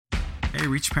Hey,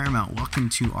 Reach Paramount, welcome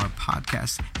to our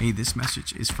podcast. Hey, this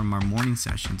message is from our morning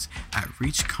sessions at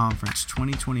Reach Conference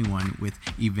 2021 with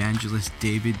evangelist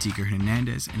David Deeger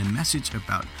Hernandez and a message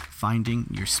about finding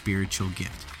your spiritual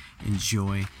gift.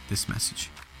 Enjoy this message.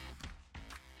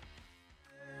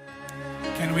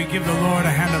 Can we give the Lord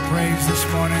a hand of praise this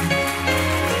morning?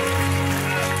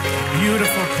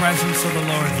 Beautiful presence of the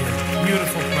Lord here.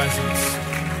 Beautiful presence.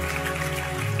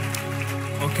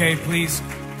 Okay, please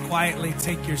quietly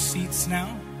take your seats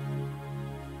now.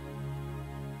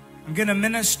 I'm going to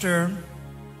minister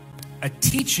a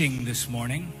teaching this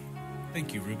morning.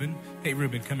 Thank you, Ruben. Hey,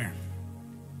 Ruben, come here.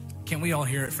 Can we all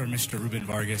hear it from Mr. Ruben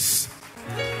Vargas?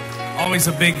 Always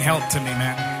a big help to me,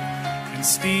 man. And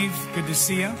Steve, good to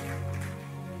see you.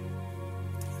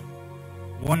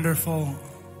 Wonderful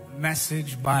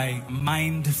message by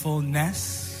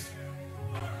Mindfulness.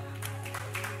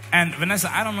 And Vanessa,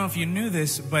 I don't know if you knew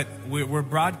this, but we're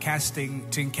broadcasting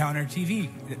to Encounter TV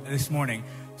this morning.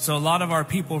 So a lot of our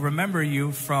people remember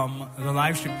you from the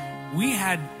live stream. We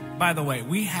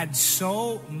had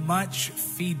so much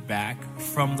feedback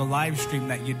from the live stream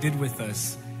that you did with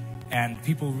us. And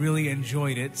people really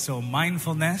enjoyed it. So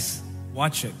Mindfulness,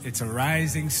 watch it. It's a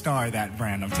rising star, that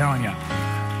brand, I'm telling you.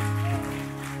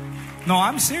 No,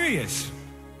 I'm serious.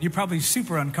 You're probably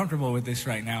super uncomfortable with this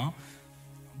right now.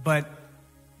 But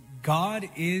God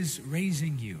is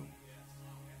raising you.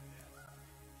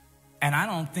 And I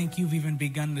don't think you've even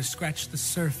begun to scratch the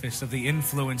surface of the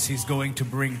influence He's going to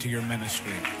bring to your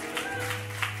ministry.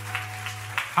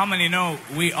 How many know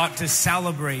we ought to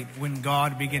celebrate when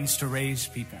God begins to raise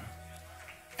people?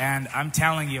 And I'm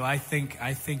telling you, I think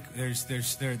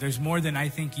there's more than I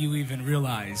think you even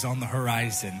realize on the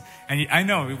horizon. And I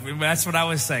know that's what I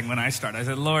was saying when I started. I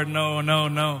said, Lord,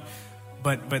 no.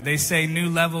 But they say new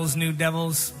levels, new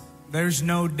devils. There's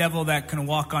no devil that can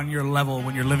walk on your level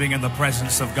when you're living in the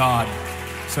presence of God.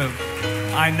 So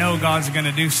I know God's going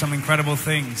to do some incredible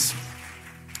things.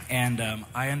 And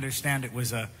I understand it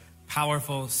was a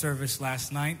powerful service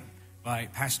last night by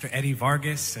Pastor Eddie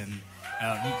Vargas, and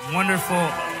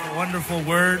wonderful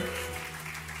word.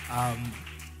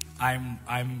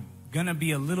 I'm going to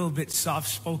be a little bit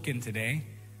soft-spoken today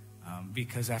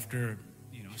because after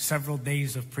several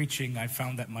days of preaching, I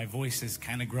found that my voice is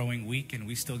kind of growing weak, and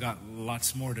we still got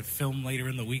lots more to film later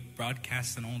in the week,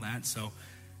 broadcasts and all that. So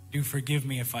do forgive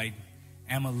me if I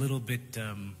am a little bit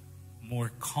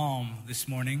more calm this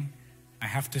morning. I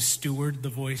have to steward the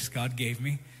voice God gave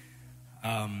me.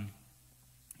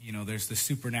 There's the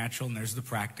supernatural and there's the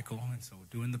practical. And so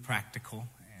we're doing the practical.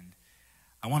 And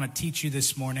I want to teach you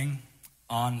this morning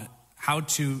on how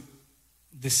to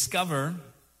discover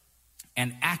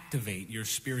and activate your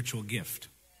spiritual gift.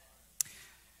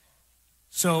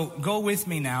 So go with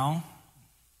me now,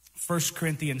 1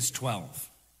 Corinthians 12.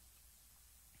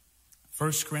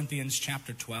 1 Corinthians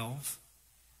chapter 12.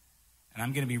 And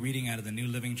I'm going to be reading out of the New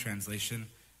Living Translation.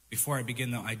 Before I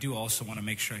begin, though, I do also want to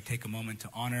make sure I take a moment to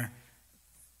honor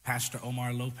Pastor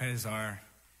Omar Lopez, our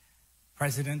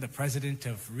president, the president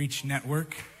of Reach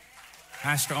Network.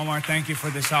 Pastor Omar, thank you for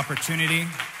this opportunity.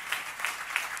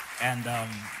 And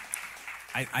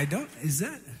I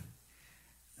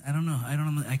don't know.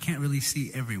 I can't really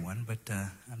see everyone, but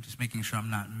I'm just making sure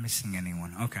I'm not missing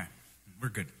anyone. Okay, we're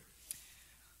good.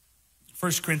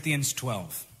 1 Corinthians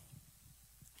 12.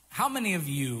 How many of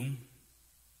you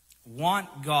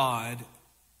want God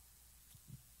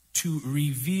to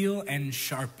reveal and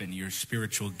sharpen your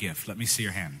spiritual gift? Let me see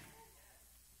your hand.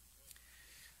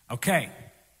 Okay.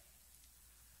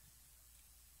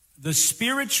 The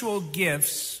spiritual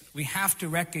gifts, we have to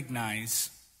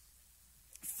recognize,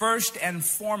 first and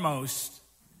foremost,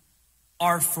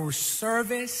 are for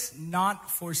service,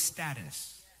 not for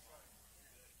status.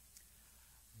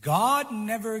 God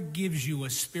never gives you a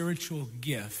spiritual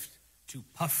gift to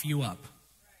puff you up.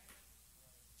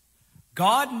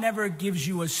 God never gives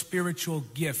you a spiritual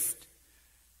gift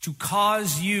to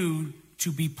cause you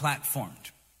to be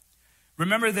platformed.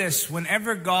 Remember this,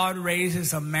 whenever God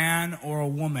raises a man or a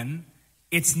woman,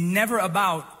 it's never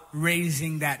about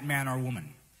raising that man or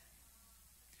woman.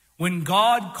 When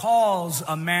God calls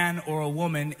a man or a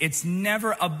woman, it's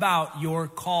never about your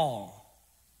call.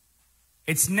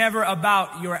 It's never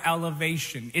about your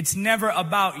elevation. It's never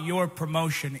about your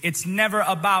promotion. It's never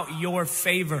about your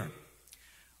favor.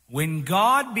 When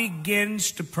God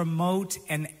begins to promote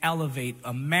and elevate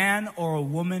a man or a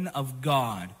woman of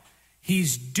God,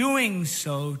 He's doing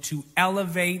so to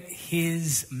elevate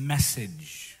His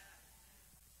message,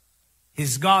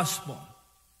 His gospel.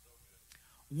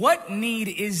 What need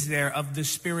is there of the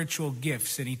spiritual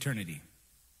gifts in eternity?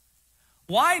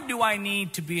 Why do I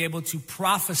need to be able to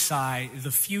prophesy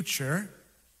the future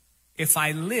if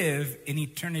I live in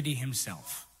eternity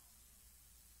himself?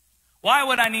 Why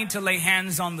would I need to lay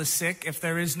hands on the sick if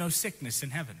there is no sickness in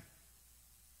heaven?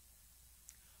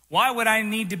 Why would I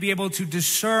need to be able to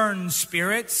discern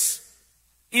spirits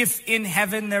if in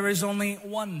heaven there is only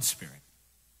one spirit?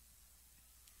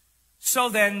 So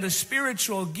then the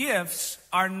spiritual gifts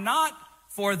are not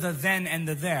for the then and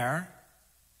the there.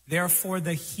 They're for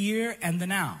the here and the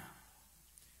now.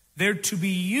 They're to be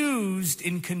used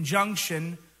in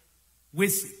conjunction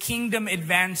with kingdom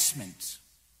advancement,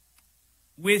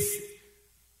 with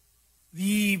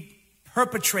the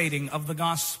perpetrating of the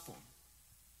gospel.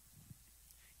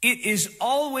 It is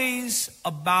always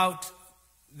about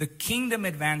the kingdom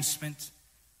advancement,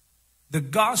 the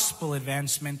gospel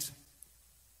advancement,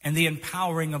 and the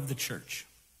empowering of the church.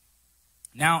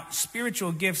 Now,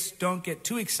 spiritual gifts, don't get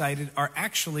too excited, are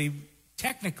actually,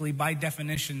 technically, by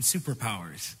definition,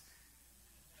 superpowers.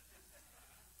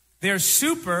 They're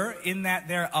super in that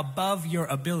they're above your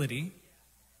ability,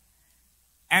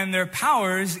 and they're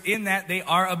powers in that they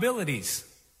are abilities.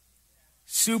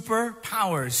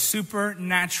 Superpowers,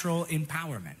 supernatural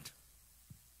empowerment.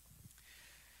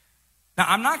 Now,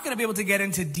 I'm not going to be able to get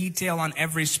into detail on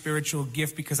every spiritual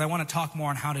gift because I want to talk more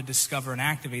on how to discover and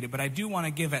activate it, but I do want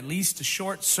to give at least a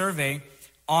short survey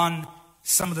on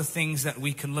some of the things that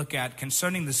we can look at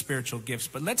concerning the spiritual gifts.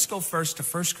 But let's go first to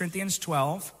 1 Corinthians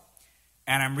 12,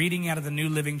 and I'm reading out of the New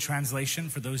Living Translation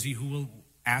for those of you who will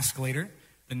ask later.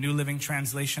 The New Living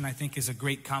Translation, I think, is a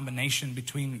great combination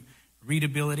between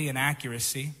readability and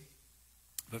accuracy.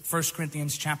 But 1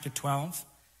 Corinthians chapter 12,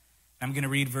 I'm going to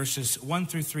read verses 1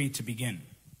 through 3 to begin.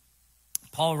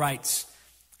 Paul writes,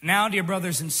 "Now, dear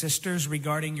brothers and sisters,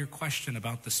 regarding your question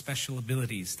about the special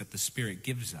abilities that the Spirit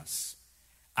gives us,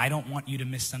 I don't want you to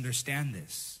misunderstand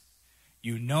this.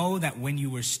 You know that when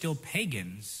you were still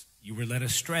pagans, you were led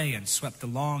astray and swept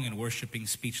along in worshiping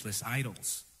speechless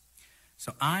idols.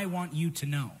 So I want you to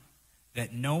know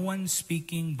that no one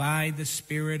speaking by the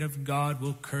Spirit of God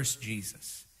will curse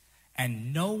Jesus.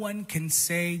 And no one can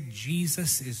say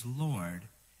Jesus is Lord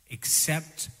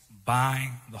except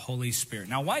by the Holy Spirit."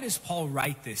 Now, why does Paul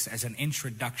write this as an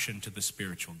introduction to the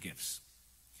spiritual gifts?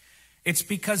 It's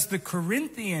because the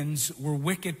Corinthians were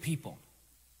wicked people.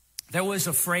 There was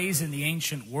a phrase in the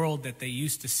ancient world that they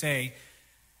used to say,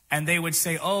 and they would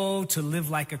say, "Oh, to live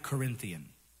like a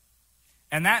Corinthian."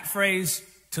 And that phrase,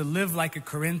 to live like a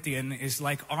Corinthian, is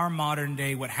like our modern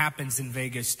day, what happens in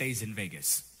Vegas stays in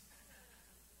Vegas.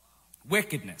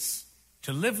 Wickedness.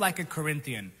 To live like a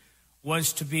Corinthian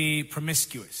was to be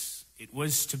promiscuous. It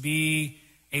was to be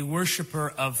a worshiper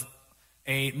of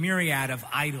a myriad of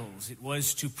idols. It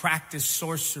was to practice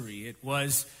sorcery. It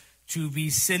was to be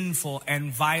sinful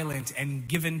and violent and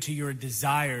given to your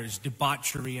desires,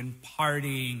 debauchery and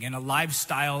partying, and a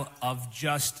lifestyle of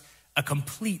just a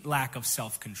complete lack of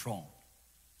self-control.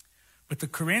 But the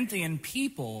Corinthian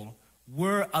people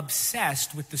were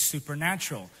obsessed with the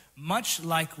supernatural, much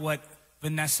like what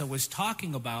Vanessa was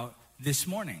talking about this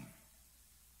morning.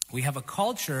 We have a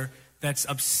culture that's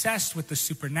obsessed with the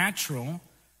supernatural,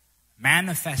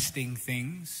 manifesting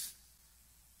things.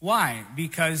 Why?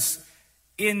 Because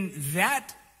in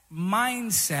that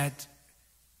mindset,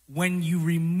 when you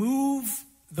remove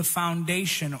the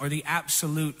foundation or the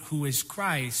absolute who is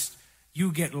Christ,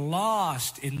 you get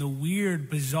lost in the weird,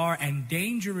 bizarre, and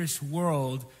dangerous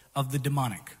world of the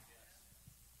demonic.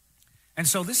 And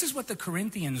so this is what the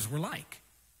Corinthians were like.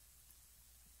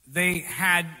 They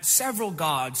had several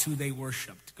gods who they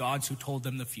worshiped, gods who told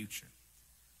them the future,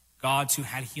 gods who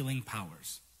had healing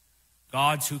powers,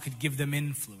 gods who could give them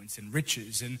influence and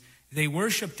riches. And they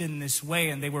worshiped in this way,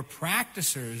 and they were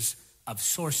practicers of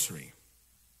sorcery.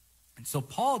 And so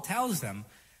Paul tells them,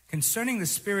 concerning the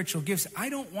spiritual gifts, I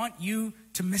don't want you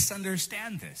to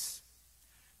misunderstand this,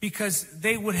 because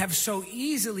they would have so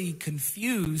easily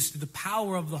confused the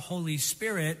power of the Holy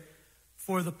Spirit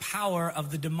for the power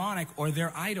of the demonic or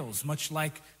their idols, much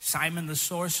like Simon the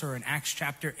sorcerer in Acts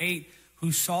chapter 8,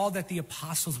 who saw that the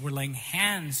apostles were laying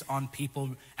hands on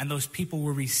people and those people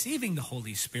were receiving the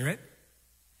Holy Spirit.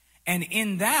 And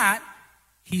in that,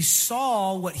 he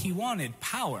saw what he wanted,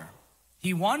 power.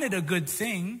 He wanted a good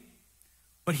thing,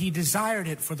 but he desired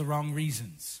it for the wrong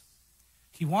reasons.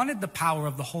 He wanted the power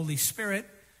of the Holy Spirit,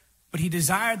 but he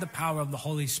desired the power of the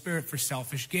Holy Spirit for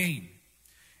selfish gain.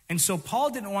 And so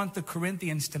Paul didn't want the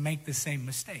Corinthians to make the same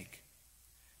mistake,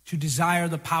 to desire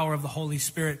the power of the Holy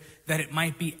Spirit, that it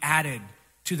might be added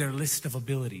to their list of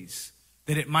abilities,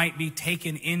 that it might be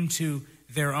taken into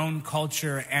their own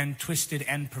culture and twisted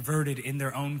and perverted in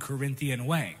their own Corinthian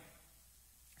way.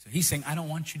 So he's saying, I don't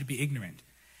want you to be ignorant.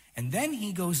 And then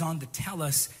he goes on to tell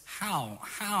us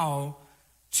how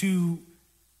to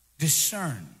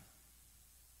discern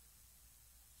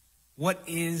what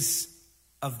is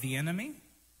of the enemy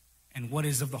and what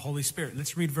is of the Holy Spirit.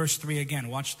 Let's read verse 3 again.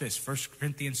 Watch this, 1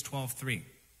 Corinthians 12:3.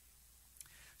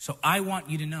 So I want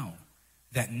you to know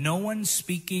that no one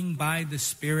speaking by the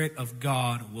Spirit of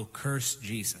God will curse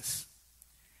Jesus.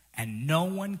 And no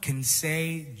one can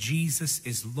say Jesus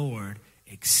is Lord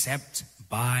except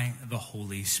by the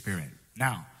Holy Spirit.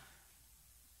 Now,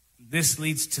 this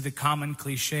leads to the common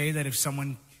cliche that if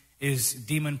someone is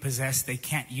demon-possessed, they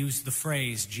can't use the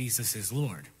phrase, Jesus is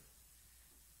Lord.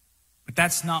 But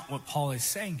that's not what Paul is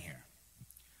saying here.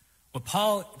 What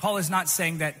Paul is not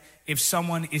saying that if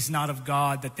someone is not of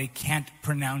God, that they can't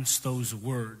pronounce those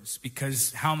words.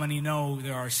 Because how many know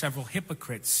there are several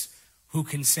hypocrites who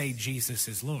can say Jesus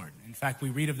is Lord? In fact,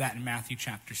 we read of that in Matthew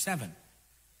chapter 7,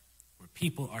 where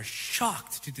people are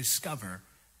shocked to discover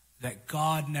that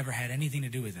God never had anything to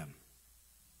do with them.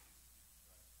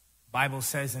 The Bible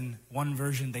says in one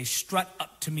version, they strut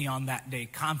up to me on that day,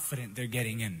 confident they're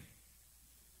getting in.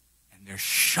 And they're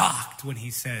shocked when he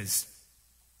says,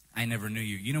 I never knew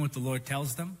you. You know what the Lord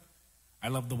tells them? I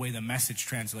love the way the Message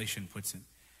translation puts it.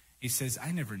 He says,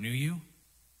 I never knew you.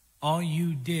 All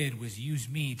you did was use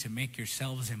me to make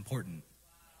yourselves important.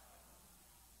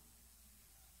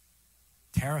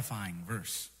 Terrifying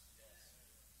verse.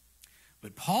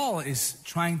 But Paul is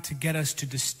trying to get us to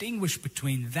distinguish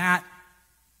between that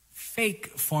fake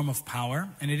form of power,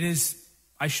 and it is,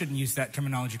 I shouldn't use that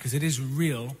terminology because it is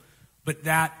real, but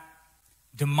that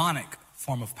demonic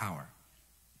form of power.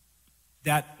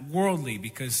 That worldly,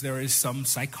 because there is some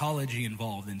psychology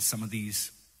involved in some of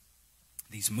these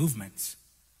movements.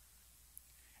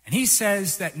 And he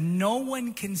says that no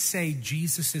one can say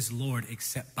Jesus is Lord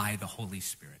except by the Holy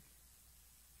Spirit.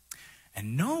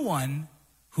 And no one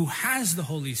who has the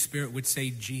Holy Spirit would say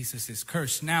Jesus is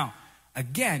cursed. Now,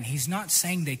 again, he's not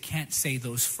saying they can't say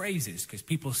those phrases, because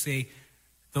people say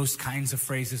those kinds of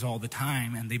phrases all the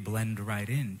time and they blend right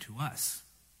into us.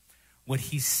 What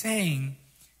he's saying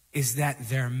is that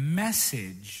their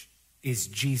message is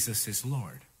Jesus is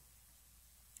Lord.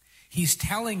 He's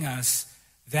telling us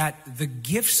that the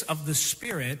gifts of the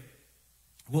Spirit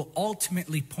will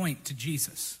ultimately point to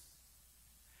Jesus.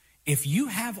 If you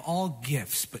have all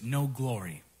gifts but no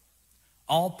glory,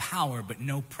 all power but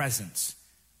no presence,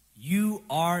 you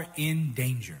are in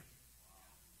danger.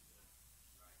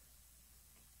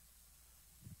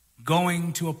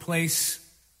 Going to a place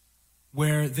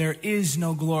where there is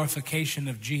no glorification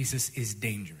of Jesus is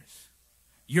dangerous.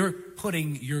 You're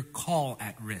putting your call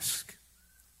at risk.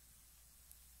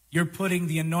 You're putting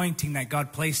the anointing that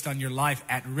God placed on your life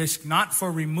at risk, not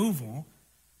for removal,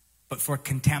 but for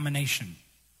contamination.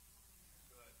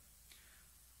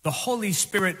 The Holy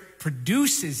Spirit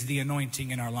produces the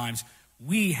anointing in our lives.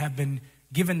 We have been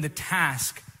given the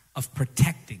task of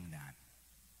protecting that.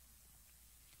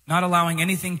 Not allowing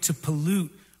anything to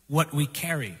pollute what we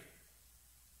carry.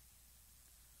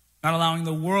 Not allowing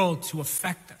the world to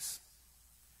affect us.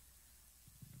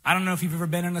 I don't know if you've ever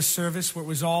been in a service where it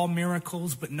was all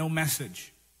miracles but no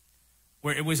message.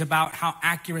 Where it was about how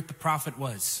accurate the prophet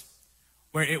was.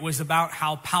 Where it was about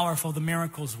how powerful the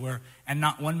miracles were and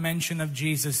not one mention of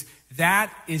Jesus.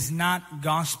 That is not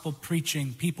gospel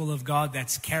preaching, people of God.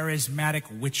 That's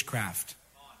charismatic witchcraft.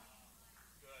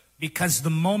 Because the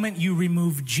moment you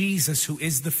remove Jesus, who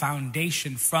is the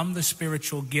foundation, from the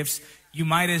spiritual gifts, you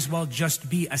might as well just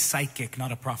be a psychic,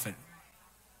 not a prophet.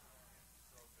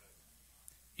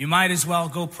 You might as well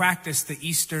go practice the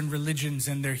Eastern religions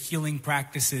and their healing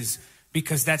practices,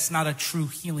 because that's not a true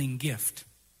healing gift.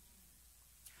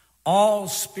 All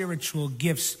spiritual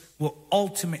gifts will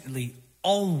ultimately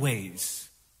always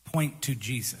point to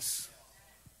Jesus.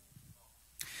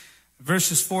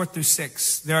 Verses 4 through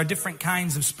 6. There are different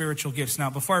kinds of spiritual gifts. Now,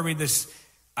 before I read this,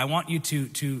 I want you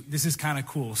to this is kind of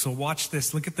cool. So watch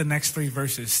this. Look at the next 3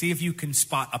 verses. See if you can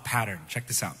spot a pattern. Check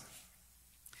this out.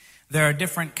 There are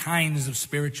different kinds of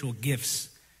spiritual gifts,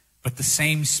 but the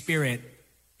same Spirit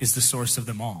is the source of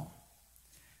them all.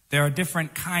 There are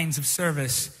different kinds of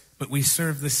service, but we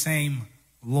serve the same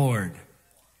Lord.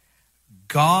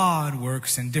 God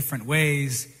works in different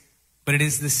ways, but it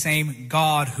is the same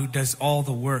God who does all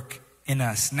the work in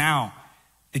us. Now,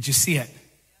 did you see it?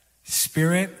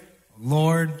 Spirit,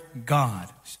 Lord, God.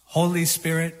 Holy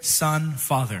Spirit, Son,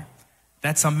 Father.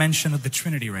 That's a mention of the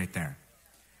Trinity right there.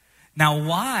 Now,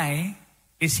 why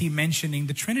is he mentioning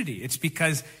the Trinity? It's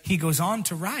because he goes on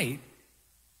to write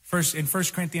in 1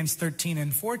 Corinthians 13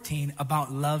 and 14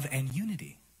 about love and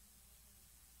unity.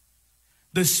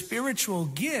 The spiritual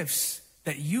gifts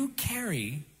that you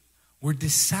carry were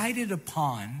decided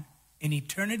upon in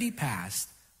eternity past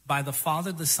by the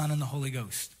Father, the Son, and the Holy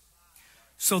Ghost.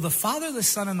 So the Father, the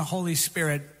Son, and the Holy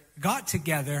Spirit got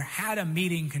together, had a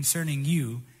meeting concerning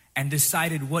you, and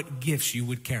decided what gifts you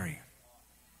would carry.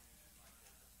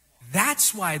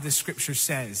 That's why the scripture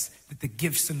says that the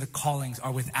gifts and the callings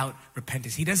are without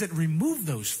repentance. He doesn't remove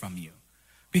those from you,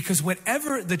 because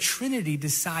whatever the Trinity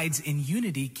decides in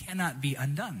unity cannot be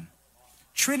undone.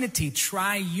 Trinity,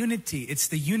 tri-unity. It's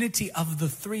the unity of the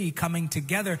three coming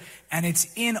together. And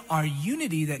it's in our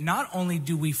unity that not only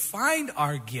do we find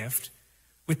our gift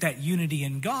with that unity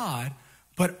in God,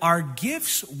 but our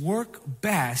gifts work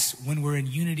best when we're in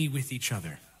unity with each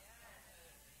other.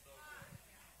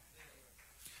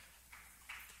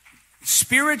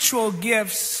 Spiritual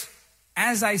gifts,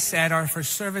 as I said, are for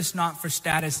service, not for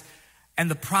status. And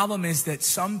the problem is that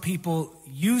some people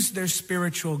use their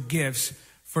spiritual gifts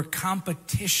for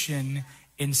competition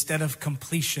instead of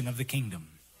completion of the kingdom.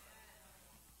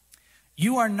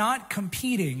 You are not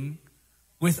competing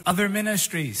with other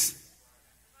ministries.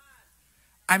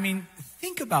 I mean,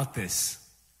 think about this.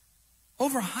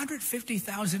 Over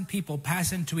 150,000 people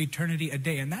pass into eternity a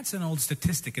day, and that's an old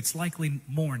statistic. It's likely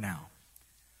more now.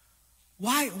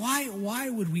 Why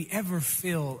would we ever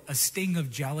feel a sting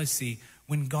of jealousy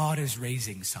when God is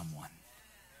raising someone?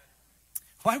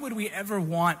 Why would we ever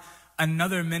want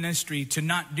another ministry to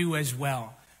not do as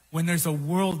well when there's a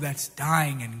world that's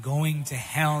dying and going to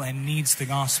hell and needs the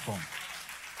gospel?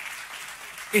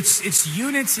 It's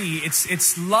unity,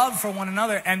 it's love for one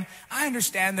another. And I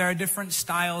understand there are different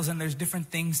styles and there's different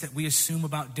things that we assume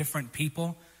about different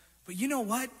people. But you know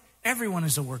what? Everyone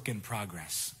is a work in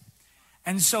progress.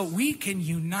 And so we can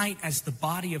unite as the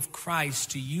body of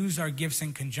Christ to use our gifts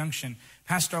in conjunction.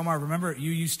 Pastor Omar, remember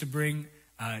you used to bring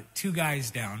two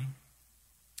guys down.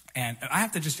 And I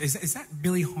have to just, is that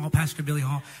Billy Hall, Pastor Billy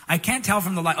Hall? I can't tell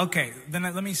from the light. Okay, then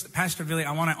let me, Pastor Billy,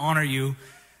 I want to honor you.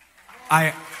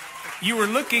 You were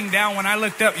looking down, when I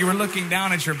looked up, you were looking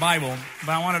down at your Bible,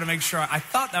 but I wanted to make sure, I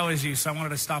thought that was you, so I wanted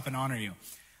to stop and honor you.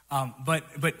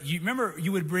 But you remember,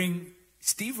 you would bring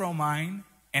Steve Romine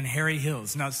and Harry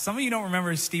Hills. Now, some of you don't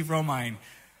remember Steve Romine.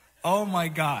 Oh my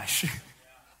gosh.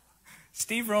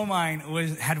 Steve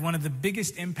Romine had one of the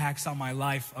biggest impacts on my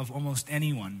life of almost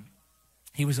anyone.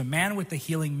 He was a man with the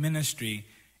healing ministry,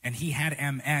 and he had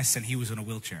MS, and he was in a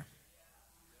wheelchair.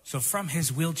 So from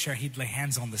his wheelchair, he'd lay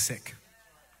hands on the sick.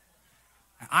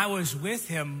 I was with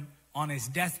him on his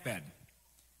deathbed.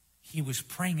 He was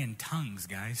praying in tongues,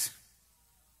 guys.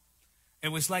 It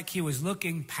was like he was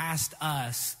looking past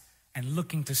us and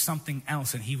looking to something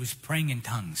else, and he was praying in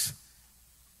tongues.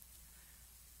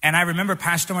 And I remember,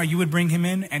 Pastor Omar, you would bring him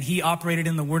in, and he operated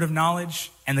in the word of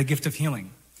knowledge and the gift of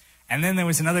healing. And then there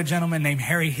was another gentleman named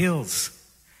Harry Hills.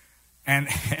 And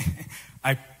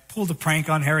I pulled a prank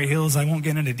on Harry Hills. I won't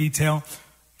get into detail.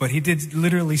 But he did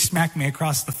literally smack me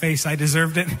across the face. I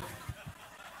deserved it.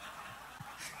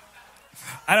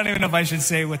 I don't even know if I should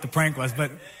say what the prank was, but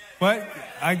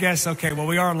I guess, okay, well,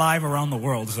 we are live around the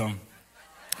world, so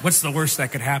what's the worst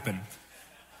that could happen?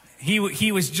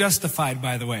 He was justified,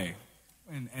 by the way.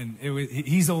 And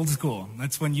he's old school.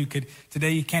 That's when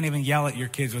today you can't even yell at your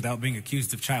kids without being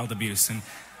accused of child abuse.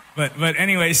 But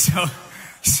anyway, so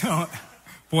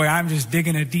boy, I'm just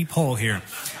digging a deep hole here.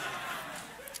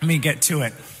 Let me get to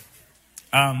it.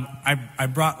 I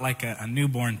brought like a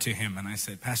newborn to him, and I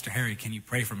said, Pastor Harry, can you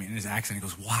pray for me? In his accent, he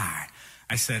goes, why?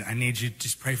 I said, I need you to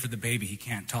just pray for the baby. He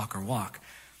can't talk or walk.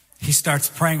 He starts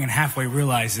praying and halfway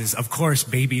realizes, of course,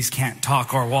 babies can't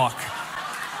talk or walk.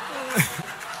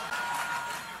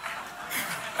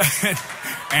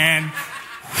 And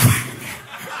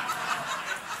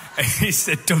he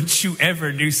said, don't you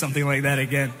ever do something like that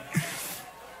again.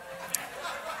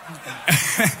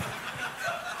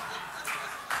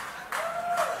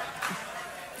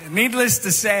 Needless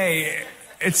to say,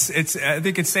 I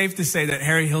think it's safe to say that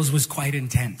Harry Hills was quite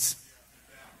intense.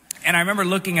 And I remember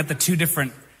looking at the two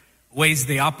different ways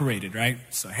they operated, right?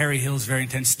 So Harry Hills, very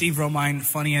intense. Steve Romine,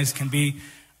 funny as can be.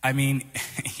 I mean,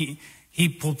 he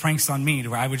pulled pranks on me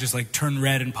where I would just like turn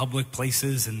red in public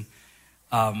places. And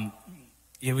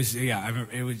he was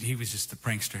just a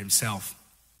prankster himself.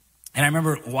 And I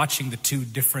remember watching the two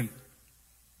different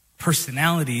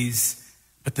personalities,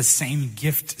 but the same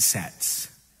gift sets.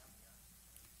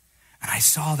 And I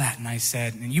saw that and I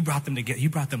said, and you brought them together, you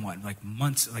brought them what, like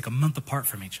a month apart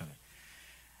from each other.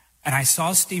 And I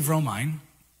saw Steve Romine,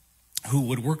 who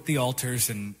would work the altars,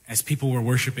 and as people were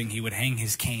worshiping, he would hang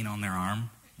his cane on their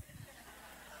arm.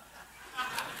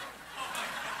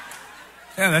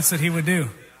 Yeah, that's what he would do.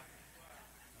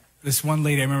 This one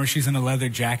lady, I remember she's in a leather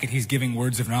jacket, he's giving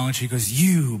words of knowledge. He goes,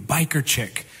 you biker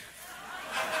chick.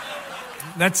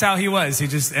 That's how he was.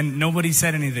 And nobody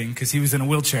said anything because he was in a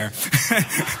wheelchair.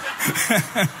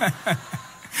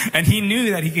 And he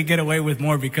knew that he could get away with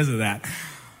more because of that.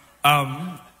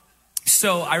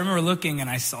 So I remember looking and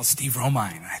I saw Steve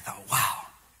Romine. And I thought, wow,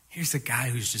 here's a guy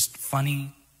who's just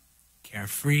funny,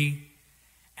 carefree.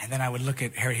 And then I would look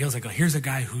at Harry Hills. I go, here's a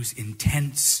guy who's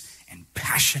intense and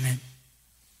passionate.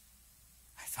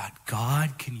 I thought,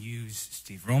 God can use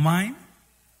Steve Romine.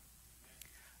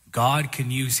 God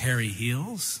can use Harry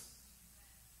Hills.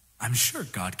 I'm sure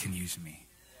God can use me.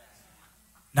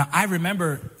 Now, I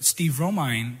remember Steve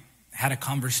Romine had a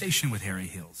conversation with Harry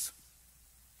Hills.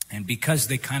 And because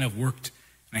they kind of worked,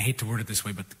 and I hate to word it this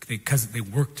way, but because they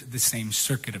worked the same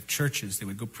circuit of churches, they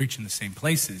would go preach in the same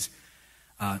places.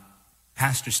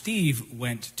 Pastor Steve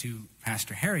went to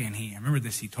Pastor Harry, and I remember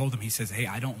this, he told him, he says, hey,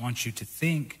 I don't want you to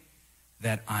think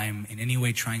that I'm in any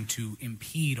way trying to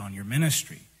impede on your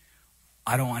ministry.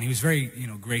 He was very,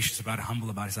 gracious about it, humble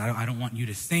about it. He said, I don't want you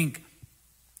to think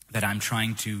that I'm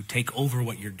trying to take over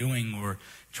what you're doing or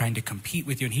trying to compete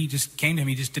with you. And he just came to him,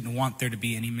 he just didn't want there to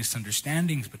be any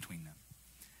misunderstandings between them.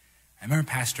 I remember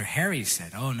Pastor Harry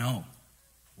said, oh no,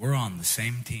 we're on the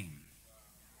same team.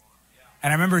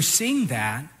 And I remember seeing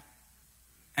that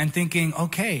and thinking,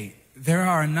 okay, there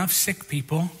are enough sick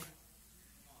people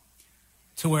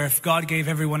to where if God gave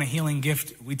everyone a healing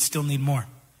gift, we'd still need more.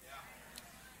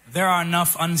 There are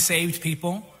enough unsaved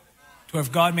people to where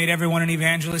if God made everyone an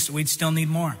evangelist, we'd still need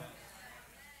more.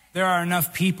 There are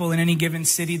enough people in any given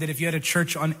city that if you had a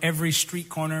church on every street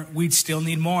corner, we'd still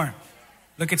need more.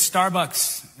 Look at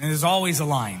Starbucks, and there's always a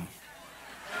line.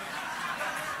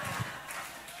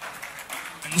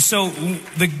 So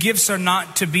the gifts are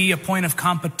not to be a point of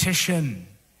competition.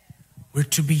 We're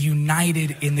to be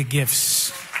united in the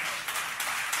gifts.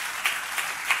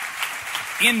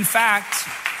 In fact,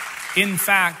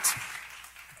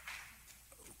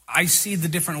 I see the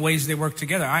different ways they work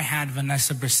together. I had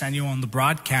Vanessa Briseño on the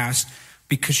broadcast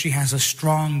because she has a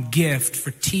strong gift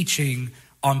for teaching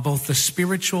on both the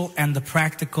spiritual and the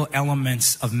practical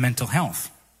elements of mental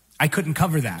health. I couldn't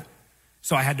cover that,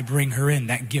 so I had to bring her in.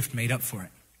 That gift made up for it.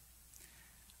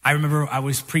 I remember I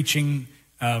was preaching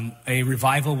a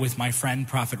revival with my friend,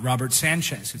 Prophet Robert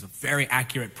Sanchez, who's a very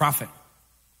accurate prophet.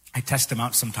 I test him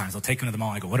out sometimes. I'll take him to the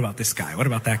mall. I go, what about this guy? What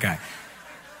about that guy?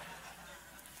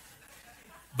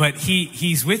 But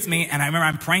he's with me, and I remember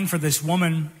I'm praying for this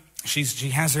woman. She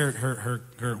has her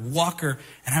walker,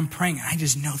 and I'm praying, and I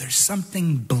just know there's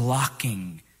something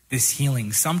blocking this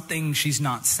healing, something she's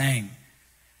not saying.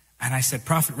 And I said,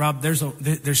 Prophet Rob,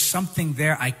 there's something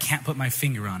there. I can't put my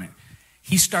finger on it.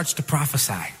 He starts to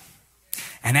prophesy.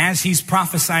 And as he's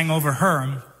prophesying over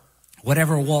her,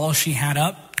 whatever wall she had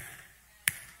up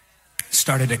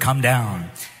started to come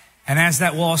down. And as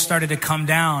that wall started to come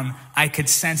down, I could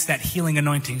sense that healing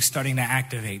anointing starting to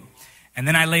activate. And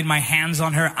then I laid my hands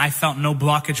on her. I felt no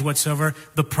blockage whatsoever.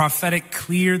 The prophetic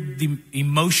cleared the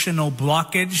emotional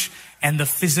blockage, and the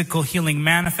physical healing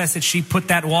manifested. She put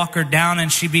that walker down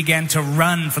and she began to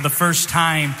run for the first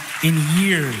time in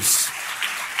years.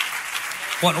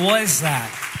 What was that?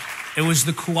 It was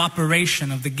the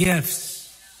cooperation of the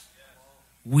gifts.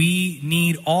 We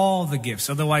need all the gifts.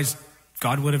 Otherwise,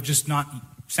 God would have just not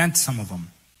sent some of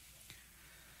them.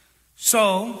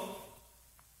 So,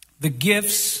 the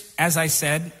gifts, as I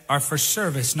said, are for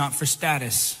service, not for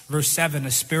status. Verse 7,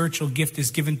 a spiritual gift is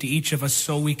given to each of us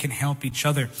so we can help each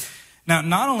other. Now,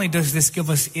 not only does this give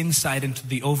us insight into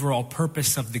the overall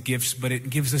purpose of the gifts, but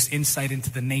it gives us insight into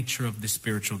the nature of the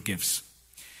spiritual gifts.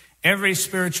 Every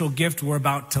spiritual gift we're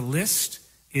about to list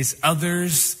is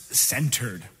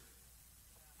others-centered.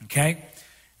 Okay?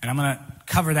 And I'm going to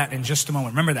cover that in just a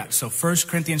moment. Remember that. So 1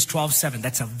 Corinthians 12:7,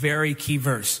 that's a very key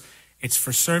verse. It's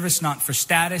for service, not for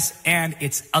status, and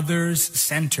it's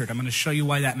others-centered. I'm going to show you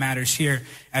why that matters here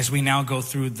as we now go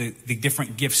through the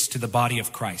different gifts to the body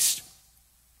of Christ.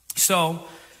 So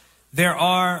there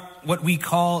are what we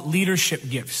call leadership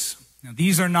gifts. Now,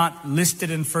 these are not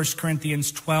listed in 1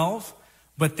 Corinthians 12,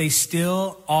 but they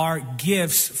still are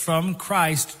gifts from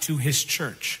Christ to his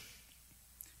church.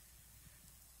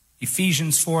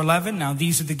 Ephesians 4:11, now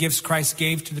these are the gifts Christ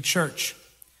gave to the church.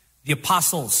 The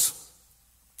apostles,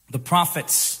 the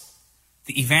prophets,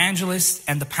 the evangelists,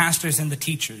 and the pastors and the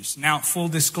teachers. Now, full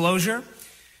disclosure,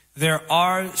 there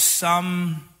are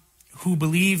some who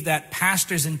believe that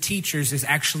pastors and teachers is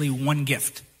actually one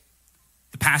gift.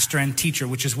 The pastor and teacher,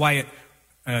 which is why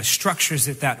it structures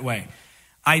it that way.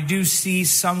 I do see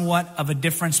somewhat of a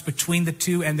difference between the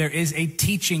two, and there is a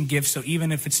teaching gift. So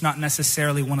even if it's not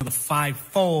necessarily one of the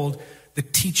fivefold, the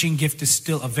teaching gift is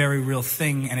still a very real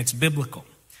thing, and it's biblical.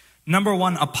 Number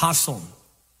one, apostle.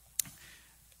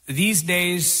 These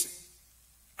days,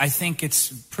 I think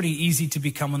it's pretty easy to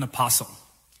become an apostle.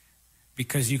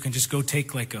 because you can just go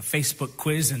take like a Facebook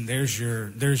quiz and there's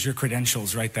your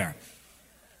credentials right there.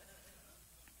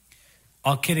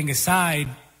 All kidding aside,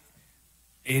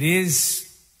 it is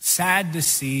sad to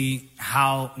see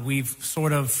how we've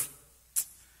sort of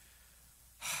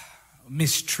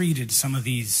mistreated some of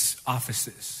these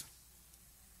offices.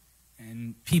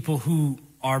 And people who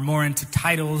are more into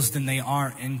titles than they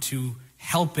are into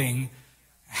helping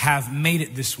have made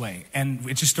it this way. And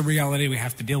it's just a reality we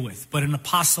have to deal with. But an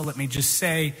apostle, let me just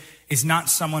say, is not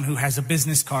someone who has a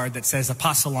business card that says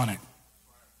apostle on it.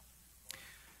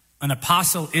 An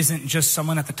apostle isn't just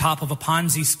someone at the top of a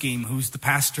Ponzi scheme who's the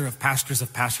pastor of pastors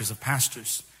of pastors of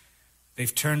pastors.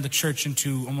 They've turned the church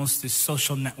into almost this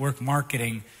social network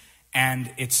marketing,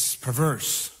 and it's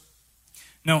perverse.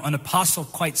 No, an apostle,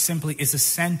 quite simply, is a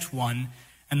sent one.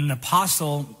 And an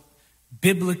apostle,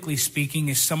 biblically speaking,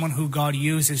 is someone who God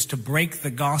uses to break the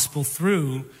gospel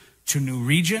through to new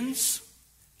regions,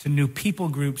 to new people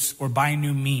groups, or by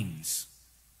new means.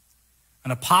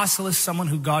 An apostle is someone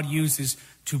who God uses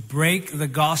to break the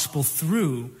gospel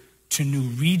through to new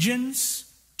regions,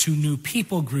 to new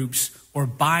people groups, or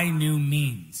by new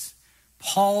means.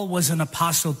 Paul was an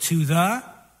apostle to the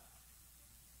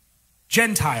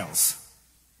Gentiles,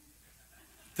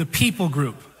 the people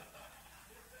group.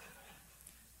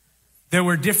 There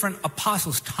were different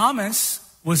apostles. Thomas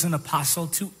was an apostle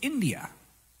to India,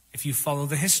 if you follow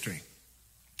the history.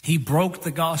 He broke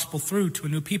the gospel through to a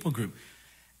new people group.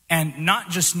 And not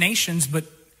just nations, but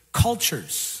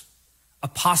cultures.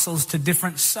 Apostles to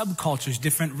different subcultures,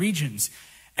 different regions.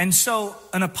 And so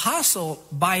an apostle,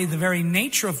 by the very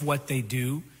nature of what they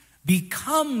do,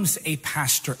 becomes a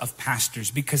pastor of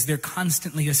pastors because they're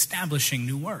constantly establishing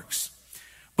new works.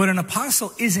 But an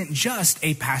apostle isn't just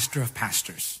a pastor of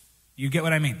pastors. You get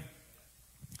what I mean?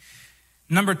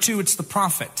 Number two, it's the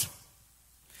prophet.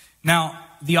 Now,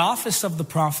 the office of the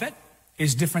prophet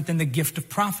is different than the gift of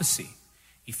prophecy.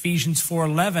 Ephesians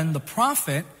 4:11, the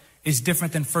prophet is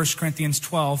different than 1 Corinthians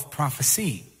 12,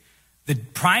 prophecy. The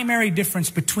primary difference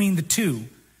between the two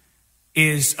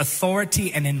is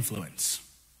authority and influence.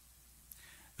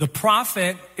 The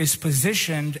prophet is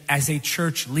positioned as a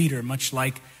church leader, much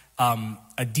like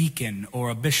a deacon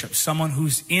or a bishop, someone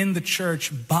who's in the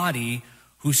church body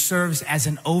who serves as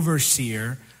an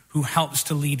overseer who helps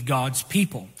to lead God's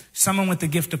people. Someone with the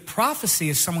gift of prophecy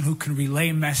is someone who can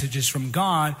relay messages from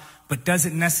God, but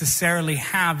doesn't necessarily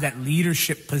have that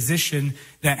leadership position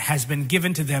that has been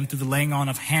given to them through the laying on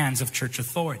of hands of church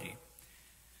authority.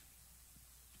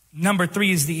 Number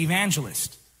three is the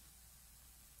evangelist.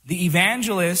 The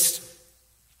evangelist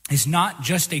is not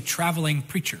just a traveling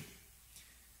preacher.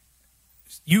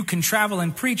 You can travel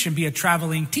and preach and be a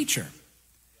traveling teacher.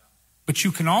 But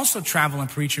you can also travel and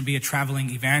preach and be a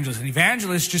traveling evangelist. An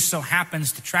evangelist just so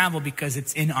happens to travel because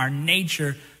it's in our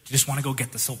nature to just want to go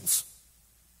get the souls.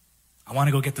 I want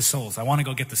to go get the souls. I want to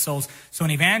go get the souls. So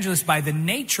an evangelist, by the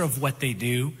nature of what they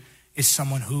do, is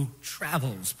someone who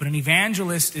travels. But an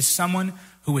evangelist is someone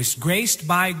who is graced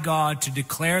by God to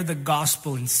declare the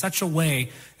gospel in such a way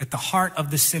that the heart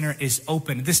of the sinner is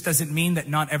open. This doesn't mean that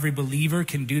not every believer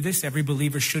can do this. Every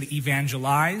believer should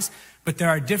evangelize. But there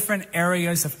are different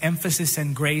areas of emphasis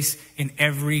and grace in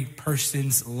every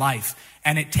person's life.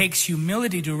 And it takes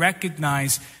humility to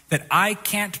recognize that I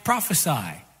can't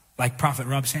prophesy like Prophet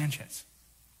Rob Sanchez.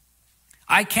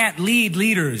 I can't lead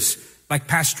leaders like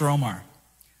Pastor Omar,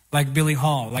 like Billy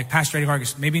Hall, like Pastor Eddie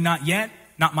Vargas. Maybe not yet,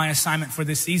 not my assignment for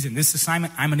this season. This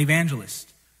assignment, I'm an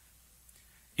evangelist.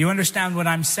 You understand what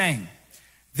I'm saying?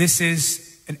 This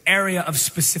is an area of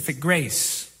specific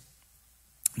grace.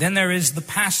 Then there is the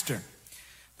pastor.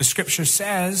 The scripture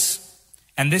says,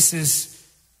 and this is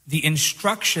the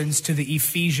instructions to the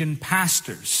Ephesian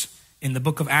pastors in the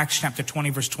book of Acts chapter 20,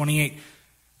 verse 28.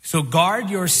 So guard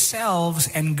yourselves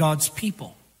and God's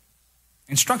people.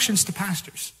 Instructions to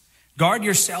pastors. Guard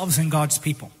yourselves and God's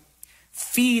people.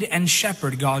 Feed and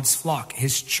shepherd God's flock,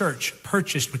 his church,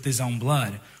 purchased with his own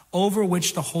blood, over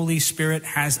which the Holy Spirit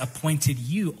has appointed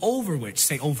you. Over which,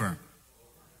 say over.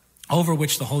 Over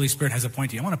which the Holy Spirit has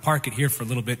appointed you. I want to park it here for a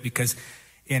little bit because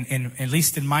at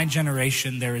least in my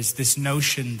generation, there is this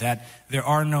notion that there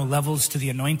are no levels to the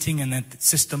anointing and that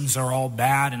systems are all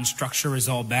bad and structure is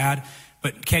all bad.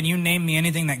 But can you name me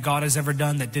anything that God has ever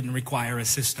done that didn't require a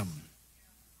system?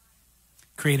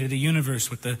 Created a universe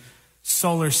with the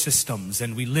solar systems,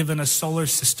 and we live in a solar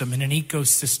system, in an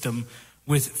ecosystem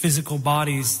with physical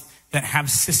bodies that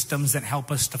have systems that help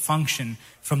us to function.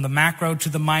 From the macro to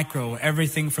the micro,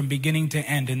 everything from beginning to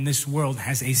end in this world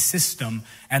has a system,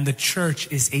 and the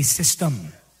church is a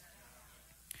system.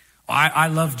 I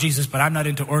love Jesus, but I'm not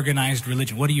into organized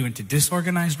religion. What are you into,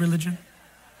 disorganized religion?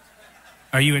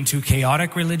 Are you into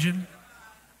chaotic religion?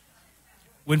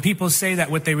 When people say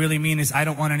that, what they really mean is, I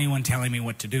don't want anyone telling me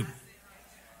what to do.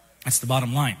 That's the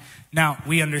bottom line. Now,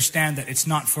 we understand that it's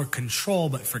not for control,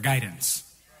 but for guidance.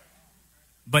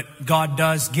 But God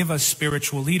does give us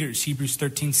spiritual leaders. Hebrews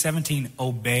 13:17,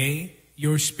 obey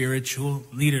your spiritual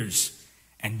leaders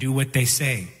and do what they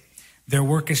say. Their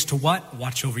work is to what?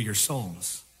 Watch over your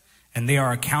souls. And they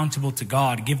are accountable to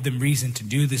God. Give them reason to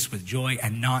do this with joy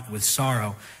and not with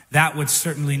sorrow. That would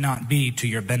certainly not be to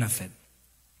your benefit.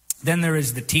 Then there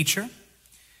is the teacher.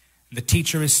 The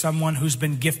teacher is someone who's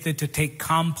been gifted to take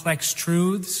complex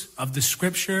truths of the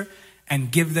scripture and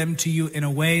give them to you in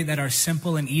a way that are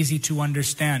simple and easy to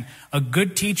understand. A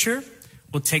good teacher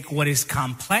will take what is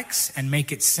complex and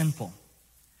make it simple.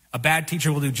 A bad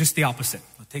teacher will do just the opposite.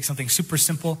 They'll take something super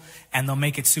simple and they'll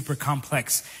make it super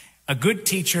complex. A good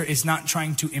teacher is not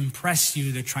trying to impress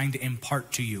you, they're trying to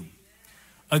impart to you.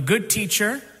 A good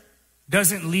teacher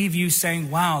doesn't leave you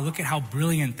saying, wow, look at how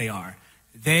brilliant they are.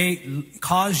 They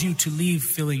cause you to leave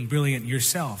feeling brilliant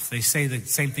yourself. They say the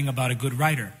same thing about a good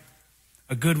writer.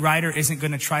 A good writer isn't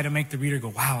going to try to make the reader go,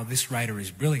 wow, this writer is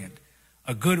brilliant.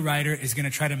 A good writer is going to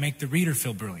try to make the reader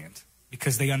feel brilliant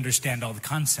because they understand all the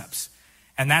concepts.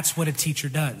 And that's what a teacher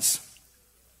does.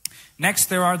 Next,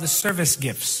 there are the service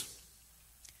gifts.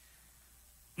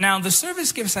 Now, the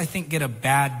service gifts, I think, get a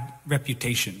bad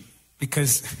reputation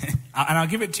because, and I'll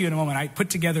give it to you in a moment, I put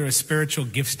together a spiritual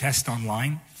gifts test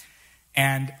online.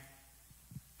 And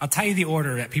I'll tell you the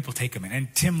order that people take them in.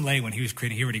 And Tim Lay, when he was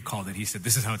creating, he already called it. He said,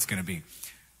 this is how it's going to be.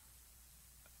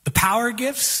 The power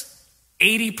gifts,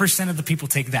 80% of the people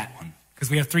take that one. Because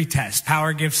we have 3 tests: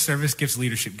 power gifts, service gifts,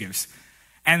 leadership gifts.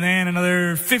 And then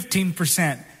another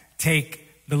 15%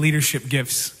 take the leadership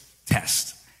gifts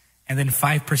test. And then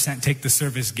 5% take the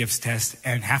service gifts test.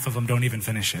 And half of them don't even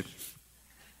finish it.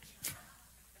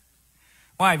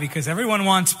 Why? Because everyone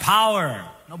wants power.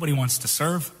 Nobody wants to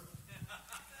serve.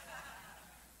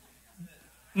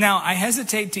 Now, I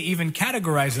hesitate to even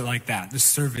categorize it like that, the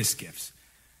service gifts.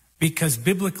 Because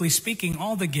biblically speaking,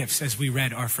 all the gifts, as we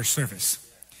read, are for service.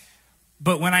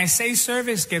 But when I say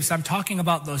service gifts, I'm talking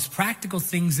about those practical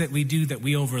things that we do that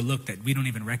we overlook, that we don't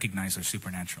even recognize are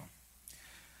supernatural.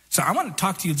 So I want to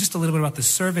talk to you just a little bit about the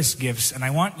service gifts, and I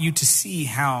want you to see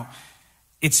how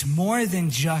it's more than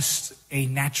just a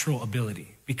natural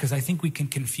ability, because I think we can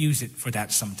confuse it for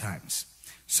that sometimes.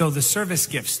 So the service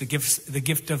gifts, the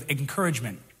gift of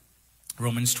encouragement,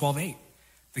 Romans 12:8.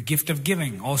 The gift of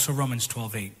giving, also Romans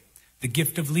 12:8. The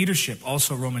gift of leadership,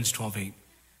 also Romans 12:8.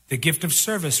 The gift of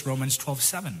service, Romans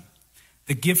 12:7.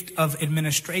 The gift of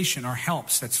administration or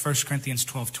helps, that's 1 Corinthians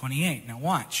 12:28. Now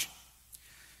watch.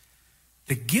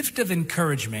 The gift of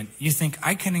encouragement, you think,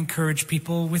 I can encourage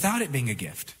people without it being a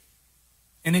gift.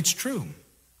 And it's true.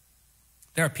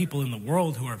 There are people in the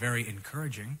world who are very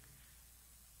encouraging.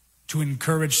 To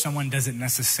encourage someone doesn't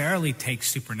necessarily take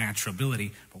supernatural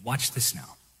ability, but watch this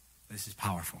now. This is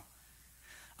powerful.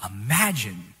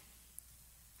 Imagine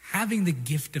having the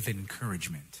gift of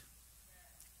encouragement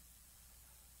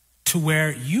to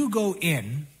where you go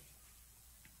in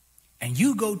and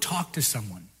you go talk to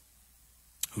someone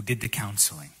who did the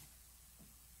counseling,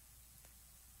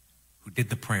 who did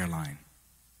the prayer line,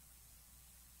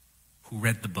 who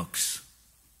read the books,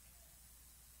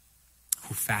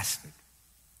 who fasted,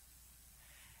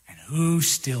 and who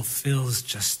still feels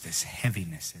just this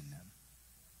heaviness in them.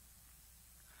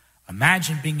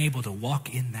 Imagine being able to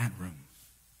walk in that room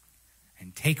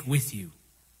and take with you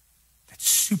that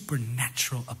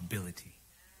supernatural ability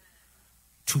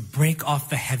to break off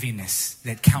the heaviness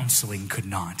that counseling could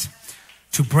not,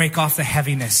 to break off the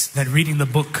heaviness that reading the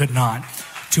book could not,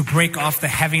 to break off the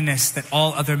heaviness that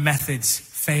all other methods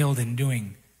failed in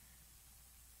doing.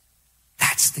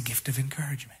 That's the gift of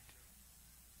encouragement.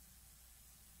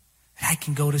 I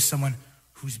can go to someone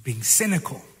who's being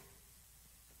cynical,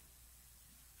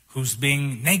 who's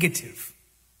being negative,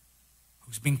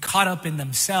 who's being caught up in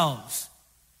themselves,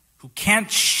 who can't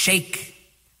shake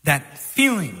that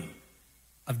feeling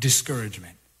of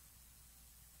discouragement.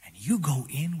 And you go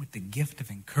in with the gift of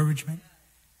encouragement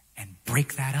and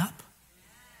break that up.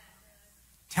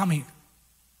 Tell me,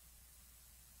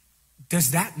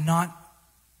 does that not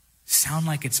sound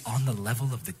like it's on the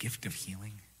level of the gift of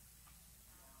healing?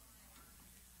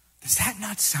 Does that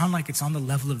not sound like it's on the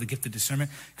level of the gift of discernment?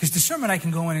 Because discernment, I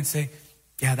can go in and say,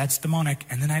 yeah, that's demonic,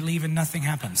 and then I leave and nothing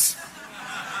happens.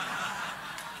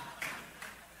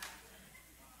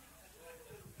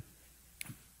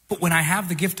 But when I have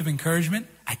the gift of encouragement,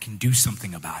 I can do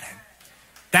something about it.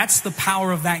 That's the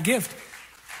power of that gift.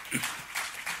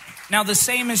 Now, the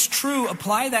same is true.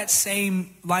 Apply that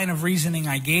same line of reasoning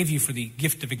I gave you for the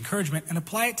gift of encouragement and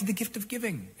apply it to the gift of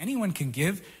giving. Anyone can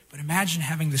give, but imagine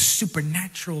having the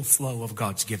supernatural flow of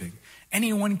God's giving.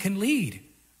 Anyone can lead,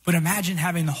 but imagine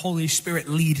having the Holy Spirit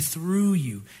lead through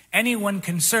you. Anyone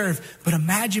can serve, but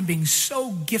imagine being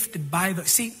so gifted by the...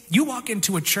 See, you walk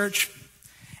into a church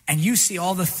and you see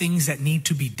all the things that need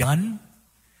to be done,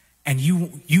 and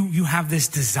you have this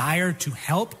desire to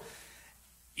help.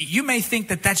 You may think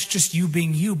that that's just you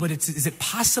being you, but is it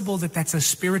possible that that's a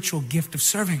spiritual gift of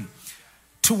serving?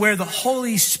 To where the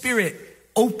Holy Spirit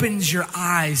opens your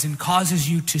eyes and causes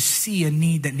you to see a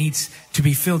need that needs to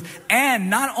be filled, and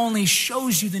not only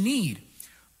shows you the need,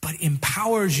 but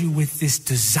empowers you with this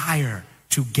desire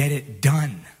to get it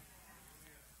done.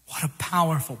 What a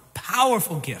powerful,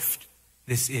 powerful gift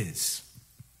this is.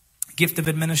 Gift of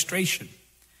administration.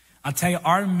 I'll tell you,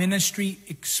 our ministry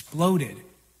exploded.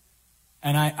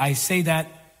 And I say that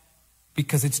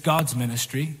because it's God's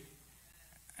ministry.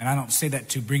 And I don't say that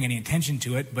to bring any attention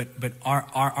to it, but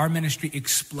our ministry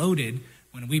exploded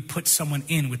when we put someone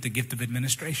in with the gift of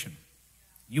administration.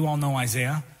 You all know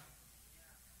Isaiah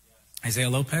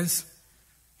Lopez.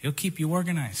 He'll keep you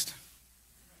organized.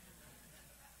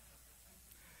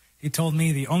 He told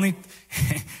me the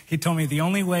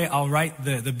only way I'll write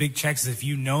the big checks is if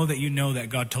you know that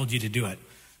God told you to do it.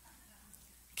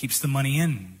 Keeps the money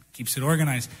in, keeps it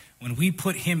organized. When we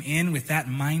put him in with that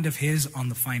mind of his on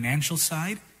the financial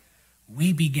side,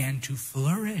 we began to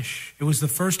flourish. It was the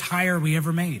first hire we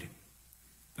ever made,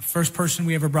 the first person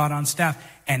we ever brought on staff,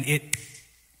 and it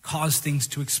caused things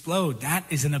to explode. That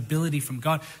is an ability from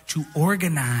God to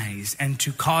organize and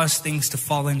to cause things to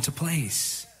fall into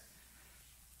place.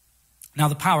 Now,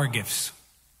 the power gifts.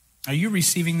 Are you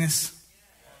receiving this?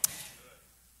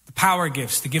 The power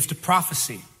gifts, the gift of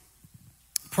prophecy.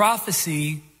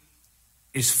 Prophecy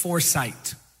is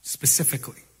foresight,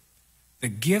 specifically. The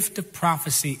gift of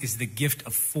prophecy is the gift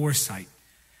of foresight.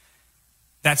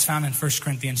 That's found in 1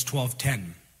 Corinthians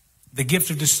 12:10. The gift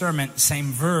of discernment,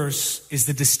 same verse, is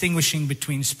the distinguishing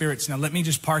between spirits. Now, let me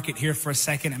just park it here for a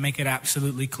second and make it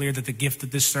absolutely clear that the gift of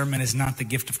discernment is not the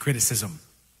gift of criticism.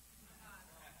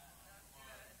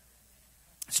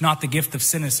 It's not the gift of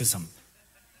cynicism.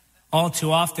 All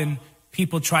too often,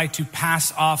 people try to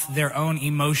pass off their own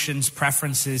emotions,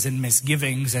 preferences, and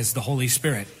misgivings as the Holy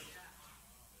Spirit.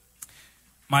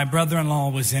 My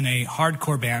brother-in-law was in a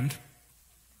hardcore band.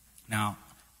 Now,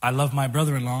 I love my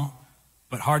brother-in-law,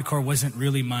 but hardcore wasn't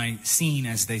really my scene,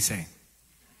 as they say.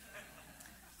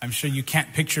 I'm sure you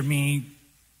can't picture me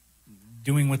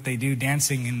doing what they do,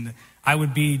 dancing, and I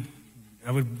would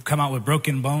come out with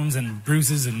broken bones and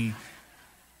bruises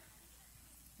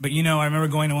But I remember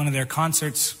going to one of their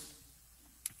concerts,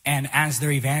 and as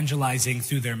they're evangelizing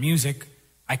through their music,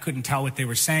 I couldn't tell what they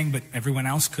were saying, but everyone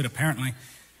else could apparently.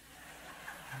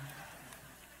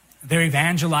 They're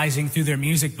evangelizing through their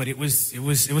music, but it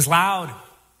was loud.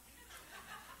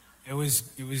 It was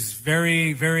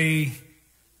very, very,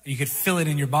 you could feel it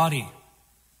in your body.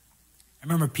 I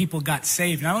remember people got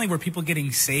saved. Not only were people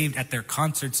getting saved at their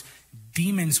concerts,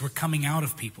 demons were coming out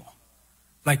of people.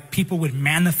 Like people would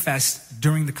manifest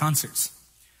during the concerts.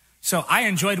 So I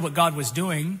enjoyed what God was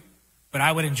doing, but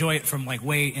I would enjoy it from like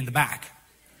way in the back.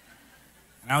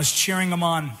 And I was cheering them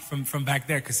on from back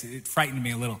there because it frightened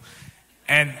me a little.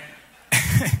 And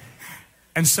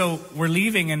and so we're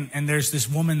leaving and there's this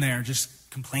woman there just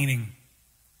complaining.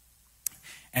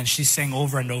 And she's saying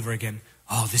over and over again,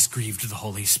 "Oh, this grieved the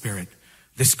Holy Spirit.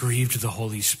 This grieved the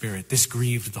Holy Spirit. This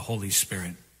grieved the Holy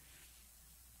Spirit."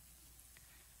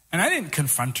 And I didn't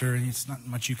confront her. It's not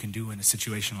much you can do in a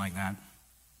situation like that.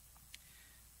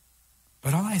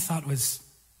 But all I thought was,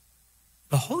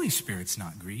 the Holy Spirit's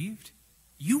not grieved.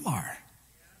 You are.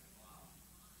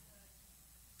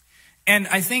 And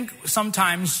I think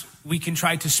sometimes we can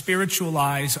try to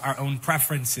spiritualize our own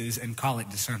preferences and call it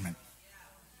discernment.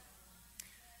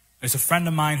 There's a friend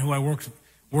of mine who I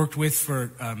worked with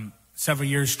for several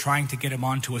years, trying to get him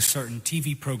onto a certain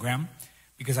TV program,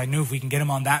 because I knew if we can get him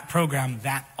on that program,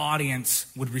 that audience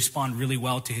would respond really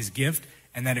well to his gift,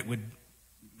 and that it would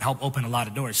help open a lot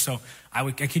of doors. So I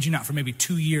kid you not, for maybe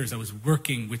 2 years, I was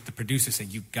working with the producer saying,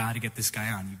 "You got to get this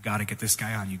guy on. You got to get this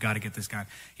guy on. You got to get this guy on."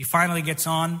 He finally gets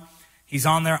on. He's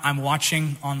on there. I'm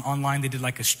watching online. They did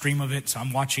like a stream of it. So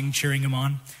I'm watching, cheering him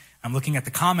on. I'm looking at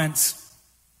the comments,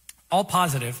 all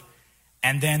positive.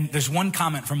 And then there's one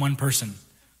comment from one person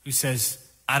who says,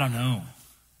 "I don't know.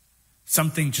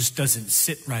 Something just doesn't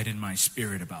sit right in my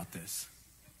spirit about this."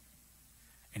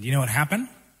 And you know what happened?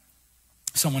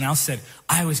 Someone else said,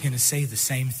 "I was going to say the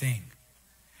same thing."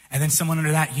 And then someone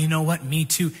under that, you know what, me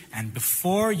too. And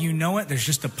before you know it, there's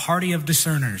just a party of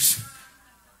discerners.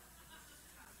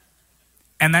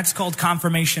 And that's called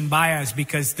confirmation bias,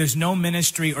 because there's no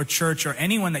ministry or church or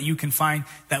anyone that you can find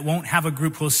that won't have a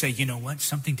group who'll say, you know what,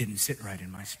 something didn't sit right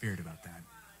in my spirit about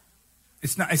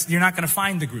that. You're not going to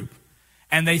find the group.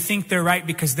 And they think they're right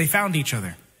because they found each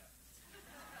other.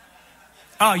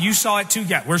 Oh, you saw it too?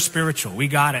 Yeah, we're spiritual. We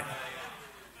got it.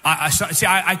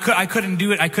 I couldn't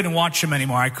do it. I couldn't watch them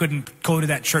anymore. I couldn't go to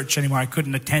that church anymore. I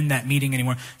couldn't attend that meeting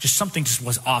anymore. Something just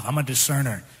was off. I'm a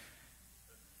discerner.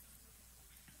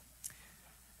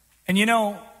 And you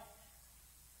know,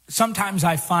 sometimes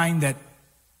I find that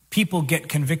people get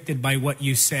convicted by what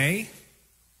you say,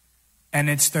 and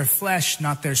it's their flesh,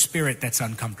 not their spirit, that's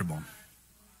uncomfortable.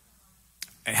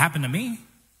 It happened to me.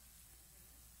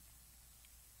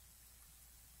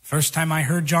 First time I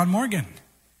heard John Morgan,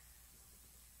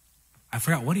 I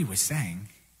forgot what he was saying.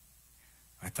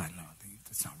 I thought, no,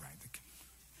 that's not right.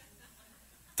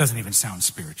 It doesn't even sound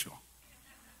spiritual.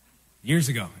 Years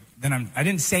ago. Then I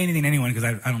didn't say anything to anyone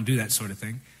because I don't do that sort of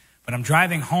thing. But I'm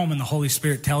driving home and the Holy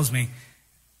Spirit tells me,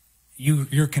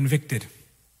 you're convicted.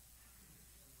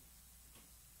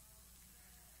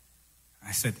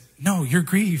 I said, no, you're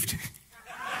grieved.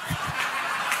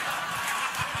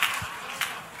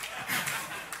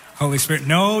 Holy Spirit,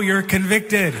 no, you're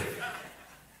convicted.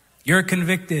 You're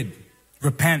convicted.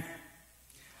 Repent.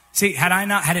 See, had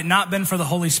it not been for the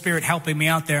Holy Spirit helping me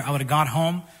out there, I would have got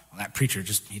home. Well, that preacher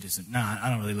I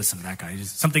don't really listen to that guy.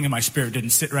 Something in my spirit didn't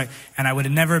sit right. And I would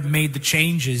have never made the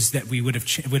changes that we would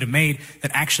have made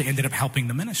that actually ended up helping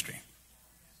the ministry.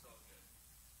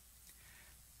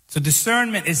 So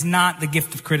discernment is not the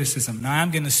gift of criticism. Now I'm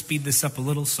going to speed this up a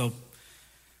little, so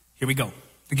here we go.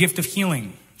 The gift of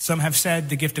healing. Some have said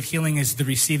the gift of healing is the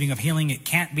receiving of healing. It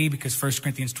can't be, because 1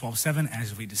 Corinthians 12:7,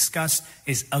 as we discussed,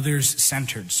 is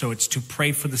others-centered. So it's to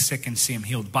pray for the sick and see them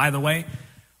healed. By the way,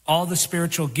 all the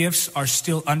spiritual gifts are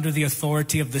still under the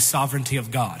authority of the sovereignty of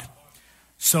God.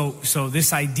 So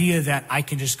this idea that I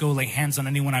can just go lay hands on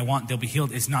anyone I want, they'll be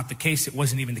healed, is not the case. It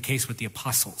wasn't even the case with the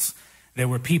apostles. There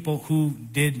were people who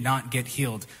did not get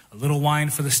healed. A little wine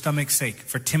for the stomach's sake.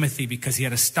 For Timothy, because he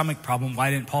had a stomach problem, why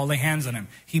didn't Paul lay hands on him?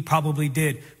 He probably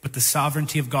did. But the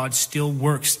sovereignty of God still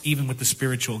works even with the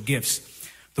spiritual gifts.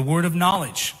 The word of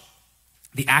knowledge,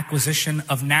 the acquisition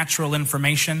of natural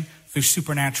information through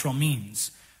supernatural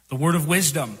means. The word of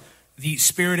wisdom, the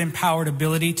spirit-empowered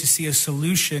ability to see a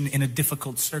solution in a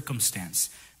difficult circumstance.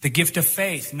 The gift of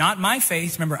faith, not my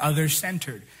faith, remember,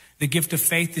 others-centered. The gift of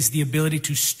faith is the ability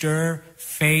to stir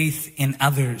faith in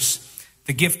others.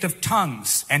 The gift of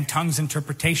tongues and tongues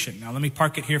interpretation. Now let me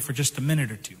park it here for just a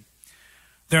minute or two.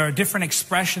 There are different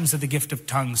expressions of the gift of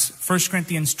tongues. 1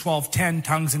 Corinthians 12:10,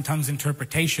 tongues and tongues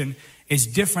interpretation, is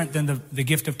different than the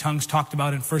gift of tongues talked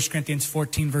about in 1 Corinthians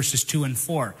 14 verses 2 and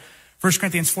 4. 1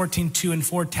 Corinthians 14, 2 and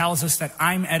 4 tells us that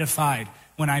I'm edified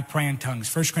when I pray in tongues.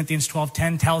 1 Corinthians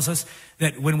 12:10 tells us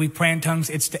that when we pray in tongues,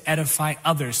 it's to edify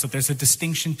others. So there's a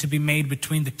distinction to be made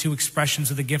between the two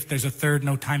expressions of the gift. There's a third,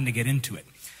 no time to get into it.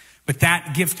 But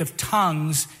that gift of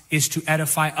tongues is to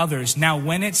edify others. Now,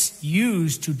 when it's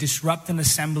used to disrupt an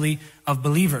assembly of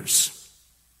believers,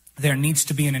 there needs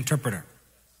to be an interpreter.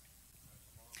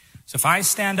 So if I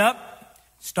stand up,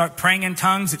 start praying in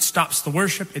tongues, it stops the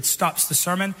worship, it stops the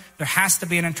sermon. There has to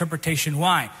be an interpretation.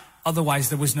 Why? Otherwise,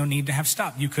 there was no need to have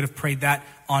stopped. You could have prayed that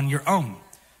on your own.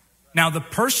 Now, the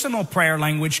personal prayer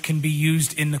language can be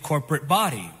used in the corporate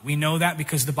body. We know that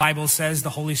because the Bible says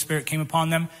the Holy Spirit came upon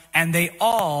them and they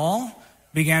all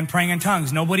began praying in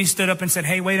tongues. Nobody stood up and said,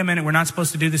 hey, wait a minute, we're not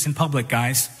supposed to do this in public,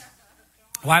 guys.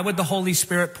 Why would the Holy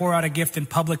Spirit pour out a gift in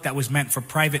public that was meant for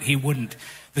private? He wouldn't.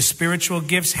 The spiritual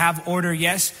gifts have order,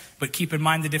 yes, but keep in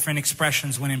mind the different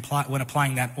expressions when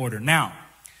applying that order. Now,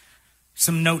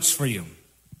 some notes for you.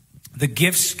 The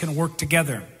gifts can work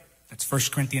together. That's 1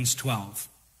 Corinthians 12.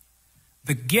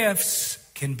 The gifts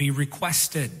can be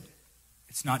requested.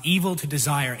 It's not evil to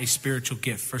desire a spiritual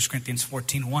gift. 1 Corinthians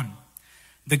 14:1.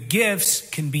 The gifts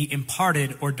can be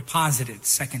imparted or deposited.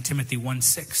 2 Timothy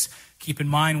 1:6. Keep in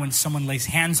mind when someone lays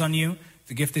hands on you,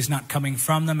 the gift is not coming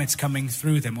from them, it's coming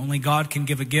through them. Only God can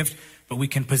give a gift, but we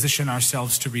can position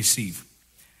ourselves to receive.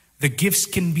 The gifts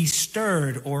can be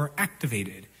stirred or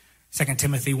activated. 2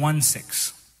 Timothy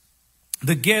 1:6.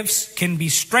 The gifts can be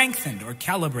strengthened or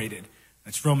calibrated.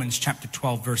 That's Romans chapter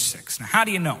 12, verse 6. Now, how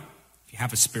do you know if you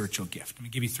have a spiritual gift? Let me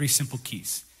give you 3 simple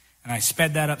keys. And I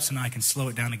sped that up so now I can slow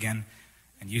it down again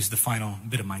and use the final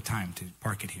bit of my time to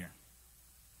park it here.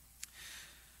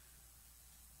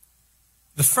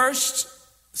 The first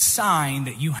sign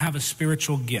that you have a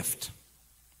spiritual gift,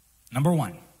 number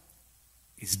 1,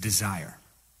 is desire.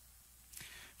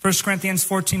 1 Corinthians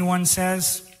 14:1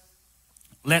 says,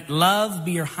 let love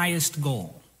be your highest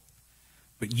goal,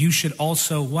 but you should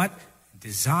also what?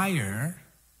 Desire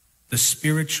the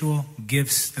spiritual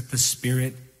gifts that the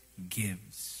Spirit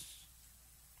gives.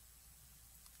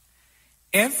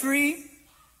 Every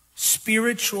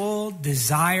spiritual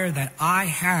desire that I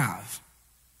have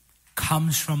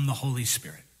comes from the Holy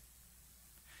Spirit.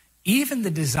 Even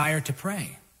the desire to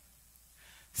pray.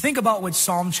 Think about what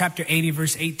Psalm chapter 80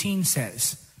 verse 18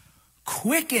 says.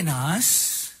 Quicken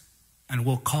us and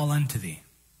we'll call unto thee.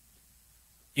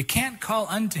 You can't call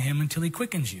unto him until he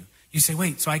quickens you. You say,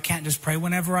 wait, so I can't just pray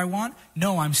whenever I want?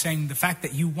 No, I'm saying the fact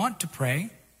that you want to pray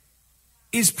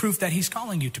is proof that he's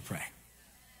calling you to pray.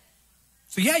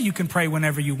 So yeah, you can pray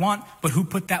whenever you want, but who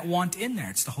put that want in there?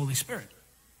 It's the Holy Spirit.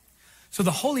 So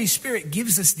the Holy Spirit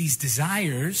gives us these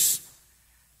desires.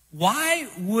 Why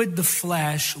would the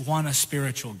flesh want a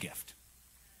spiritual gift?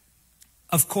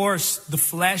 Of course, the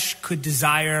flesh could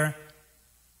desire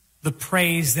the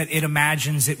praise that it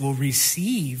imagines it will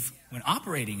receive when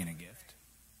operating in a gift.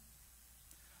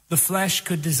 The flesh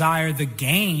could desire the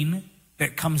gain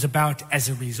that comes about as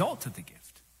a result of the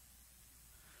gift.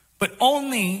 But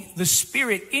only the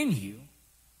Spirit in you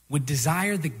would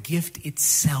desire the gift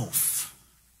itself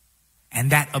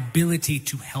and that ability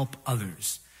to help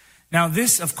others. Now,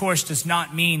 this, of course, does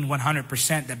not mean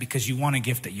 100% that because you want a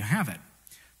gift that you have it.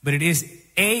 But it is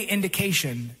an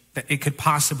indication that it could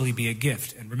possibly be a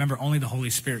gift. And remember, only the Holy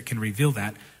Spirit can reveal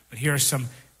that. But here are some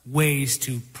ways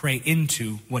to pray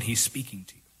into what he's speaking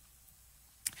to you.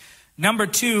 Number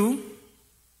 2,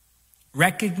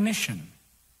 recognition.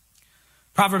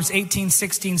 Proverbs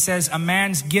 18:16 says, a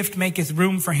man's gift maketh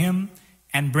room for him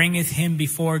and bringeth him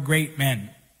before great men.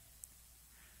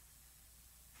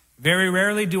 Very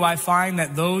rarely do I find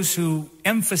that those who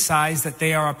emphasize that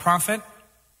they are a prophet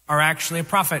are actually a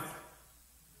prophet.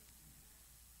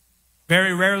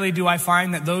 Very rarely do I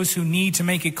find that those who need to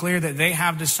make it clear that they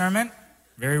have discernment,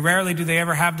 very rarely do they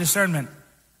ever have discernment.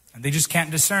 And they just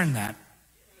can't discern that.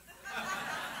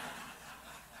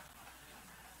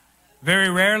 Very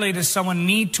rarely does someone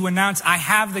need to announce, I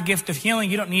have the gift of healing.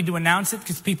 You don't need to announce it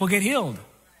because people get healed.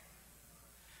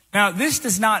 Now, this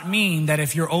does not mean that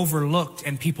if you're overlooked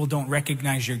and people don't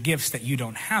recognize your gifts that you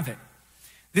don't have it.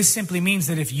 This simply means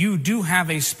that if you do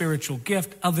have a spiritual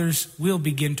gift, others will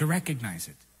begin to recognize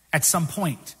it at some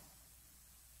point.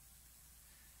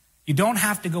 You don't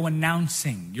have to go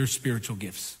announcing your spiritual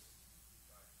gifts.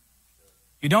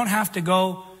 You don't have to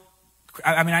go,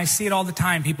 I mean, I see it all the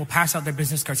time. People pass out their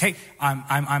business cards. Hey,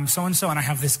 I'm so-and-so and I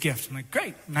have this gift. I'm like,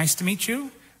 great, nice to meet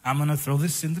you. I'm going to throw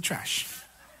this in the trash.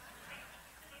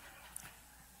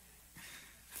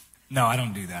 No, I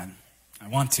don't do that. I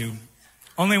want to.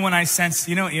 Only when I sense,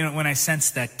 when I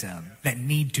sense that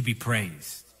need to be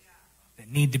praised, that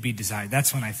need to be desired.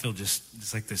 That's when I feel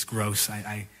just like this gross.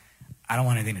 I don't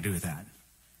want anything to do with that.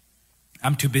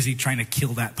 I'm too busy trying to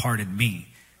kill that part in me.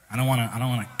 I don't want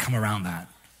to come around that.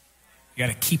 You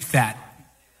got to keep that.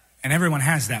 And everyone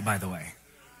has that, by the way.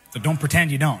 So don't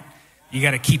pretend you don't. You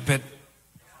got to keep it.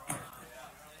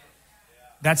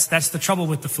 That's the trouble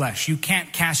with the flesh. You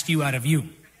can't cast you out of you.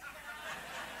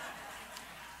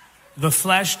 The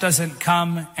flesh doesn't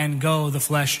come and go. The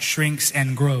flesh shrinks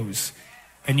and grows.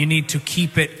 And you need to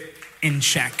keep it in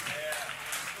check.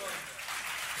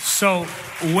 So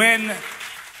when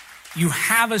you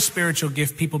have a spiritual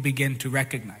gift, people begin to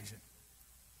recognize it.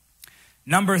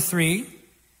 Number 3,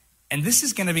 and this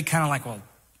is going to be kind of like, well,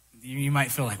 you might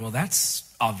feel like, well,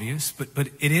 that's obvious, but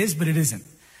it is, but it isn't.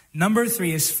 Number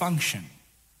 3 is function.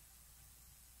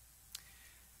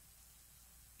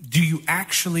 Do you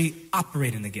actually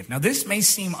operate in the gift? Now, this may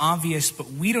seem obvious,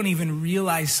 but we don't even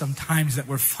realize sometimes that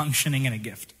we're functioning in a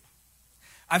gift.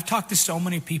 I've talked to so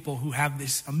many people who have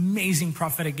this amazing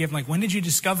prophetic gift. Like, when did you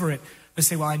discover it? They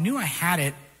say, well, I knew I had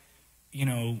it,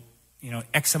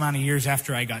 X amount of years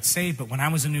after I got saved, but when I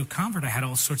was a new convert, I had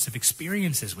all sorts of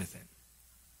experiences with it.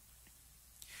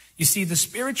 You see, the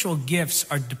spiritual gifts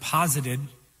are deposited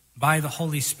by the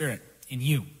Holy Spirit in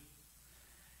you.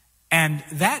 And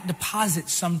that deposit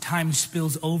sometimes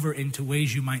spills over into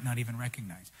ways you might not even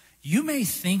recognize. You may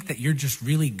think that you're just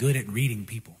really good at reading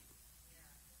people.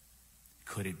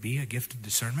 Could it be a gift of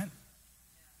discernment?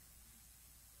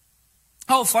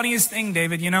 Oh, funniest thing,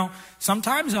 David,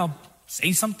 sometimes I'll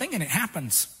say something and it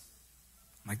happens.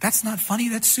 I'm like, that's not funny,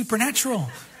 that's supernatural.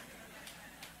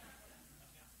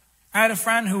 I had a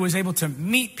friend who was able to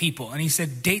meet people, and he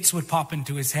said dates would pop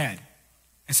into his head.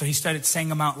 And so he started saying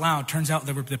them out loud. Turns out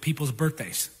they were the people's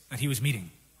birthdays that he was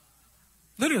meeting.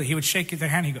 Literally, he would shake their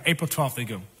hand. He'd go, April 12th. They'd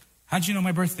go, how'd you know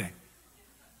my birthday?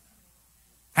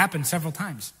 Happened several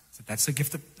times. That's a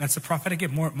gift. That's a prophetic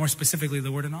gift, more specifically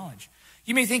the word of knowledge.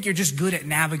 You may think you're just good at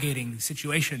navigating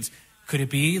situations. Could it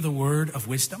be the word of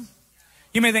wisdom?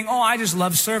 You may think, oh, I just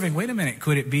love serving. Wait a minute.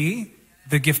 Could it be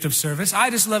the gift of service? I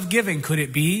just love giving. Could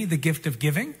it be the gift of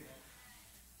giving?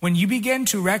 When you begin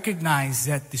to recognize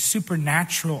that the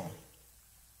supernatural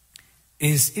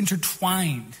is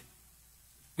intertwined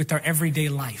with our everyday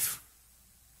life,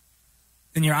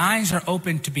 then your eyes are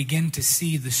open to begin to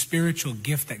see the spiritual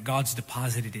gift that God's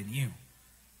deposited in you.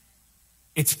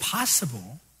 It's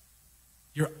possible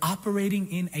you're operating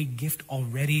in a gift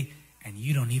already and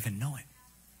you don't even know it.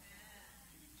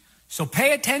 So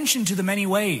pay attention to the many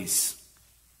ways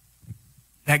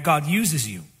that God uses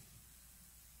you.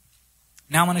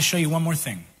 Now I want to show you one more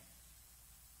thing.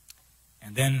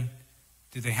 And then,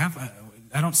 do they have,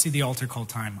 I don't see the altar call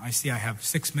time. I see I have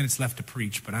 6 minutes left to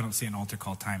preach, but I don't see an altar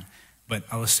call time. But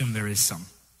I'll assume there is some.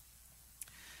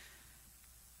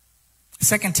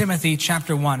 2 Timothy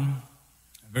chapter 1,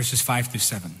 verses 5 through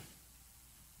 7.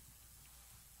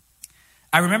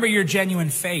 I remember your genuine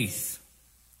faith,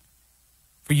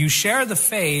 for you share the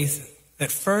faith that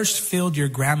first filled your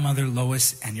grandmother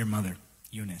Lois and your mother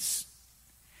Eunice.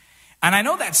 And I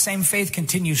know that same faith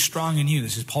continues strong in you.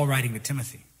 This is Paul writing to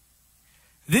Timothy.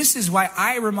 This is why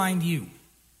I remind you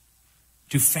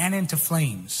to fan into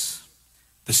flames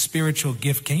the spiritual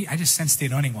gift. I just sense the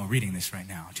anointing while reading this right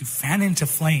now. To fan into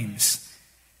flames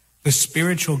the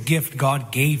spiritual gift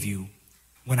God gave you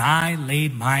when I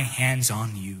laid my hands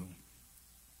on you.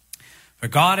 For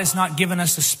God has not given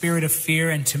us a spirit of fear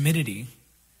and timidity,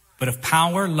 but of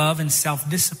power, love, and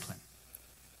self-discipline.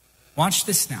 Watch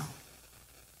this now.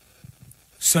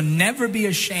 So never be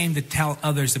ashamed to tell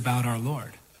others about our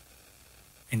Lord.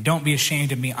 And don't be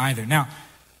ashamed of me either. Now,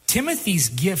 Timothy's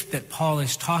gift that Paul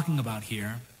is talking about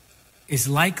here is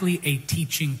likely a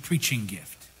teaching, preaching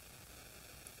gift.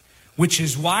 Which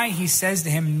is why he says to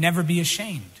him, never be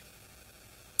ashamed.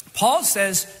 Paul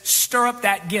says, stir up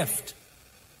that gift.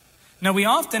 Now, we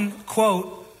often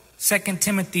quote 2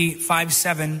 Timothy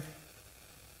 5:7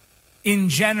 in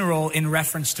general in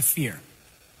reference to fear.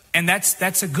 And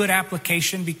that's a good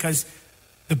application because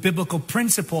the biblical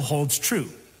principle holds true.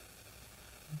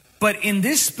 But in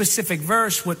this specific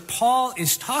verse, what Paul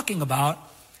is talking about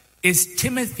is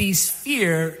Timothy's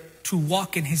fear to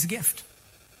walk in his gift.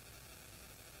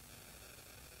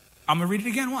 I'm going to read it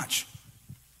again. Watch.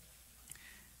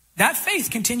 That faith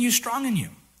continues strong in you.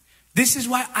 This is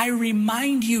why I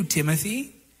remind you,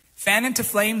 Timothy, fan into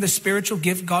flame the spiritual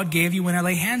gift God gave you when I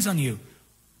lay hands on you.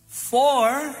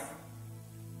 For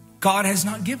God has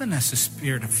not given us a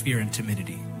spirit of fear and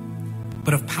timidity,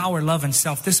 but of power, love, and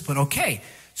self-discipline. Okay,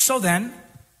 so then,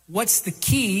 what's the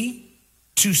key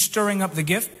to stirring up the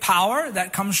gift? Power,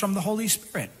 that comes from the Holy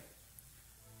Spirit.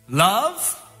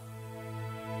 Love,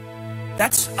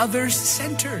 that's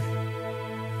others-centered.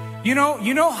 You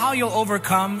know how you'll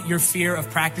overcome your fear of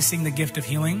practicing the gift of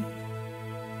healing?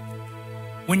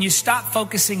 When you stop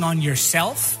focusing on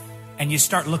yourself and you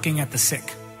start looking at the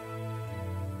sick.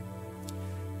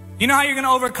 You know how you're going to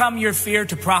overcome your fear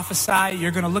to prophesy? You're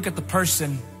going to look at the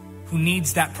person who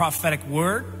needs that prophetic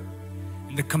word,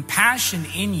 and the compassion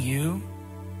in you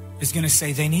is going to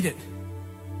say they need it.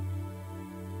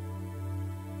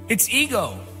 It's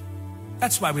ego.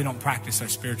 That's why we don't practice our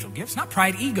spiritual gifts. Not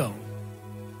pride, ego.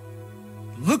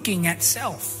 Looking at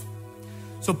self.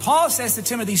 So Paul says to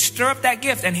Timothy, stir up that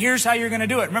gift, and here's how you're going to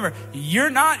do it. Remember, you're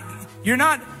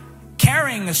not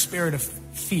carrying a spirit of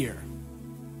fear.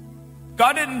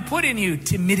 God didn't put in you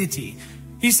timidity.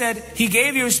 He said he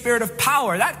gave you a spirit of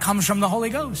power. That comes from the Holy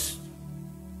Ghost.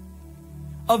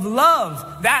 Of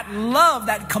love,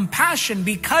 that compassion,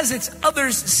 because it's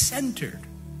others-centered,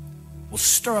 will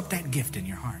stir up that gift in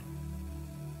your heart.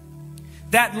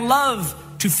 That love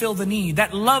to fill the need,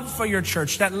 that love for your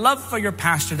church, that love for your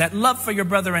pastor, that love for your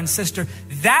brother and sister,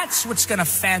 that's what's going to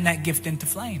fan that gift into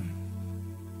flame.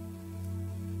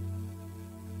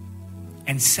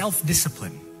 And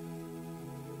self-discipline.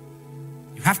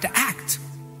 You have to act.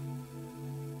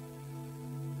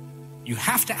 You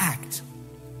have to act.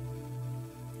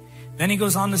 Then he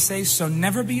goes on to say, so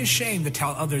never be ashamed to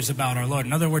tell others about our Lord.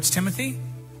 In other words, Timothy,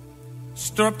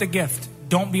 stir up the gift.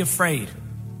 Don't be afraid.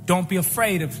 Don't be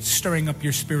afraid of stirring up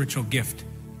your spiritual gift.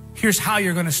 Here's how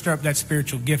you're going to stir up that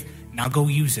spiritual gift. Now go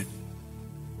use it.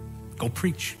 Go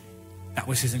preach. That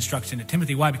was his instruction to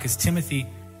Timothy. Why? Because Timothy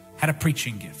had a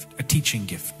preaching gift, a teaching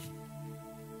gift.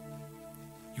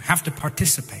 You have to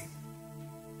participate.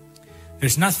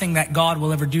 There's nothing that God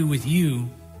will ever do with you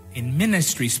in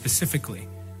ministry specifically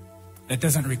that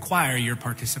doesn't require your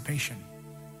participation.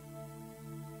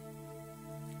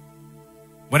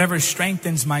 Whatever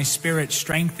strengthens my spirit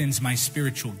strengthens my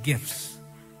spiritual gifts.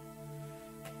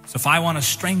 So if I want to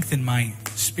strengthen my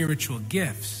spiritual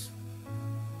gifts,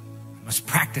 I must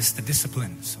practice the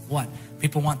disciplines of what?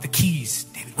 People want the keys.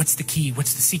 David, what's the key?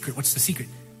 What's the secret? What's the secret?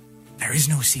 There is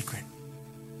no secret.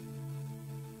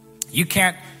 You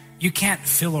can't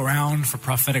fill around for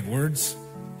prophetic words.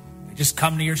 They just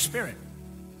come to your spirit.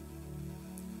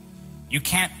 You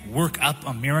can't work up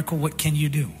a miracle. What can you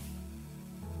do?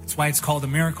 That's why it's called a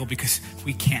miracle, because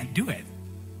we can't do it.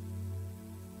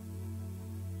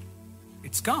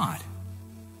 It's God.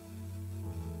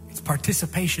 It's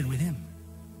participation with Him.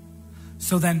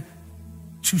 So then,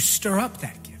 to stir up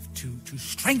that gift, to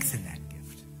strengthen that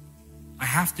gift, I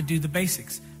have to do the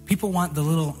basics. People want the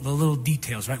little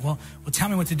details, right? Well, tell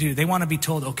me what to do. They want to be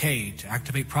told, okay, to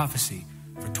activate prophecy,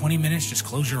 for 20 minutes, just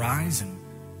close your eyes and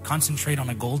concentrate on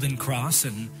a golden cross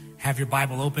and have your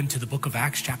Bible open to the book of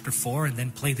Acts chapter 4 and then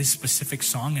play this specific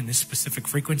song in this specific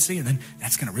frequency, and then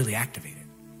that's going to really activate it.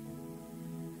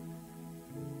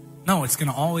 No, it's going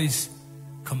to always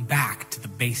come back to the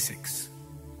basics.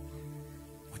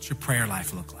 What's your prayer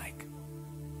life look like?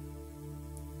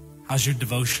 How's your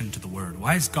devotion to the Word?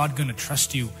 Why is God going to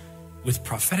trust you with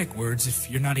prophetic words if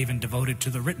you're not even devoted to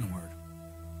the written Word?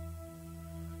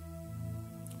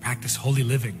 Practice holy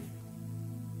living.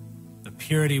 The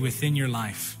purity within your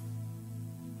life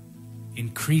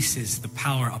increases the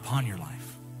power upon your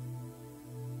life.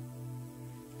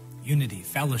 Unity,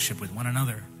 fellowship with one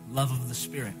another, love of the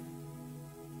Spirit.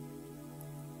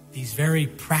 These very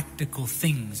practical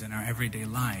things in our everyday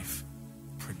life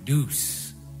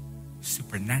produce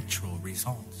supernatural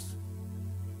results.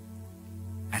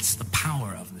 That's the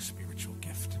power of the spiritual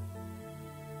gift.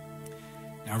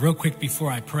 Now, real quick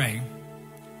before I pray,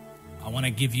 I want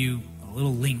to give you a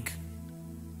little link.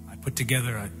 I put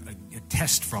together a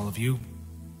test for all of you.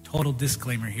 Total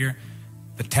disclaimer here.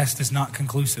 The test is not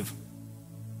conclusive.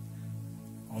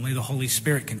 Only the Holy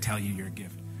Spirit can tell you your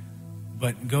gift.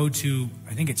 But go to,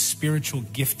 I think it's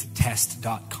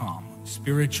spiritualgifttest.com.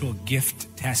 Spiritual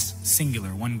gift test, singular,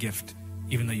 one gift,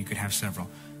 even though you could have several.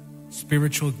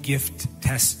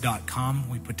 Spiritualgifttest.com.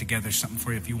 We put together something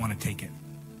for you if you want to take it.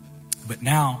 But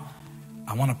now,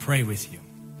 I want to pray with you.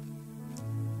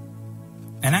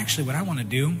 And actually, what I want to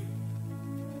do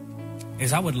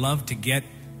is I would love to get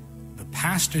the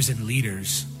pastors and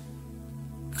leaders.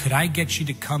 Could I get you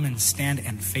to come and stand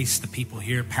and face the people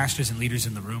here, pastors and leaders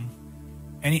in the room?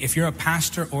 If you're a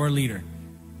pastor or a leader,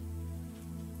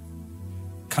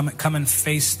 come and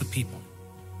face the people.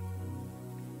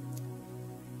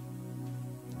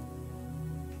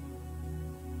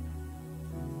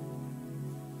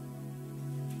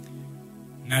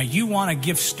 Now you want a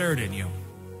gift stirred in you.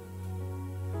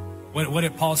 What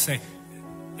did Paul say?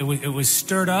 It was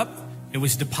stirred up. It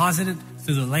was deposited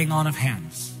through the laying on of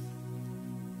hands.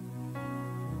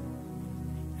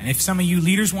 And if some of you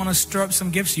leaders want to stir up some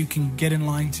gifts, you can get in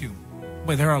line too.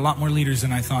 But there are a lot more leaders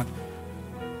than I thought.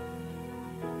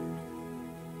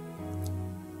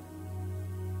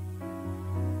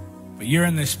 But you're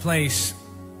in this place,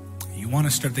 you want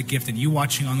to stir up the gift, and you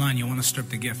watching online, you want to stir up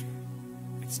the gift.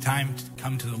 It's time to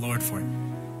come to the Lord for it.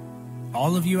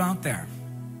 All of you out there,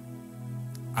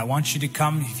 I want you to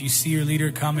come. If you see your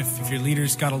leader, come. If your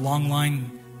leader's got a long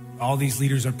line, all these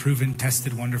leaders are proven,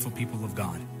 tested, wonderful people of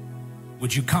God.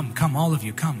 Would you come? Come, all of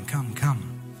you. Come.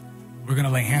 We're going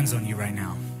to lay hands on you right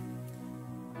now.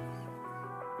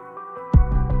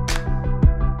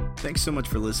 Thanks so much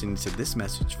for listening to this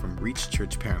message from Reach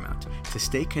Church Paramount. To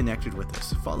stay connected with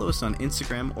us, follow us on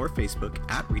Instagram or Facebook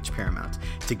at Reach Paramount.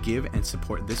 To give and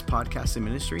support this podcast and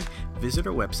ministry, visit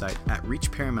our website at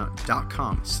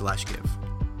reachparamount.com/give.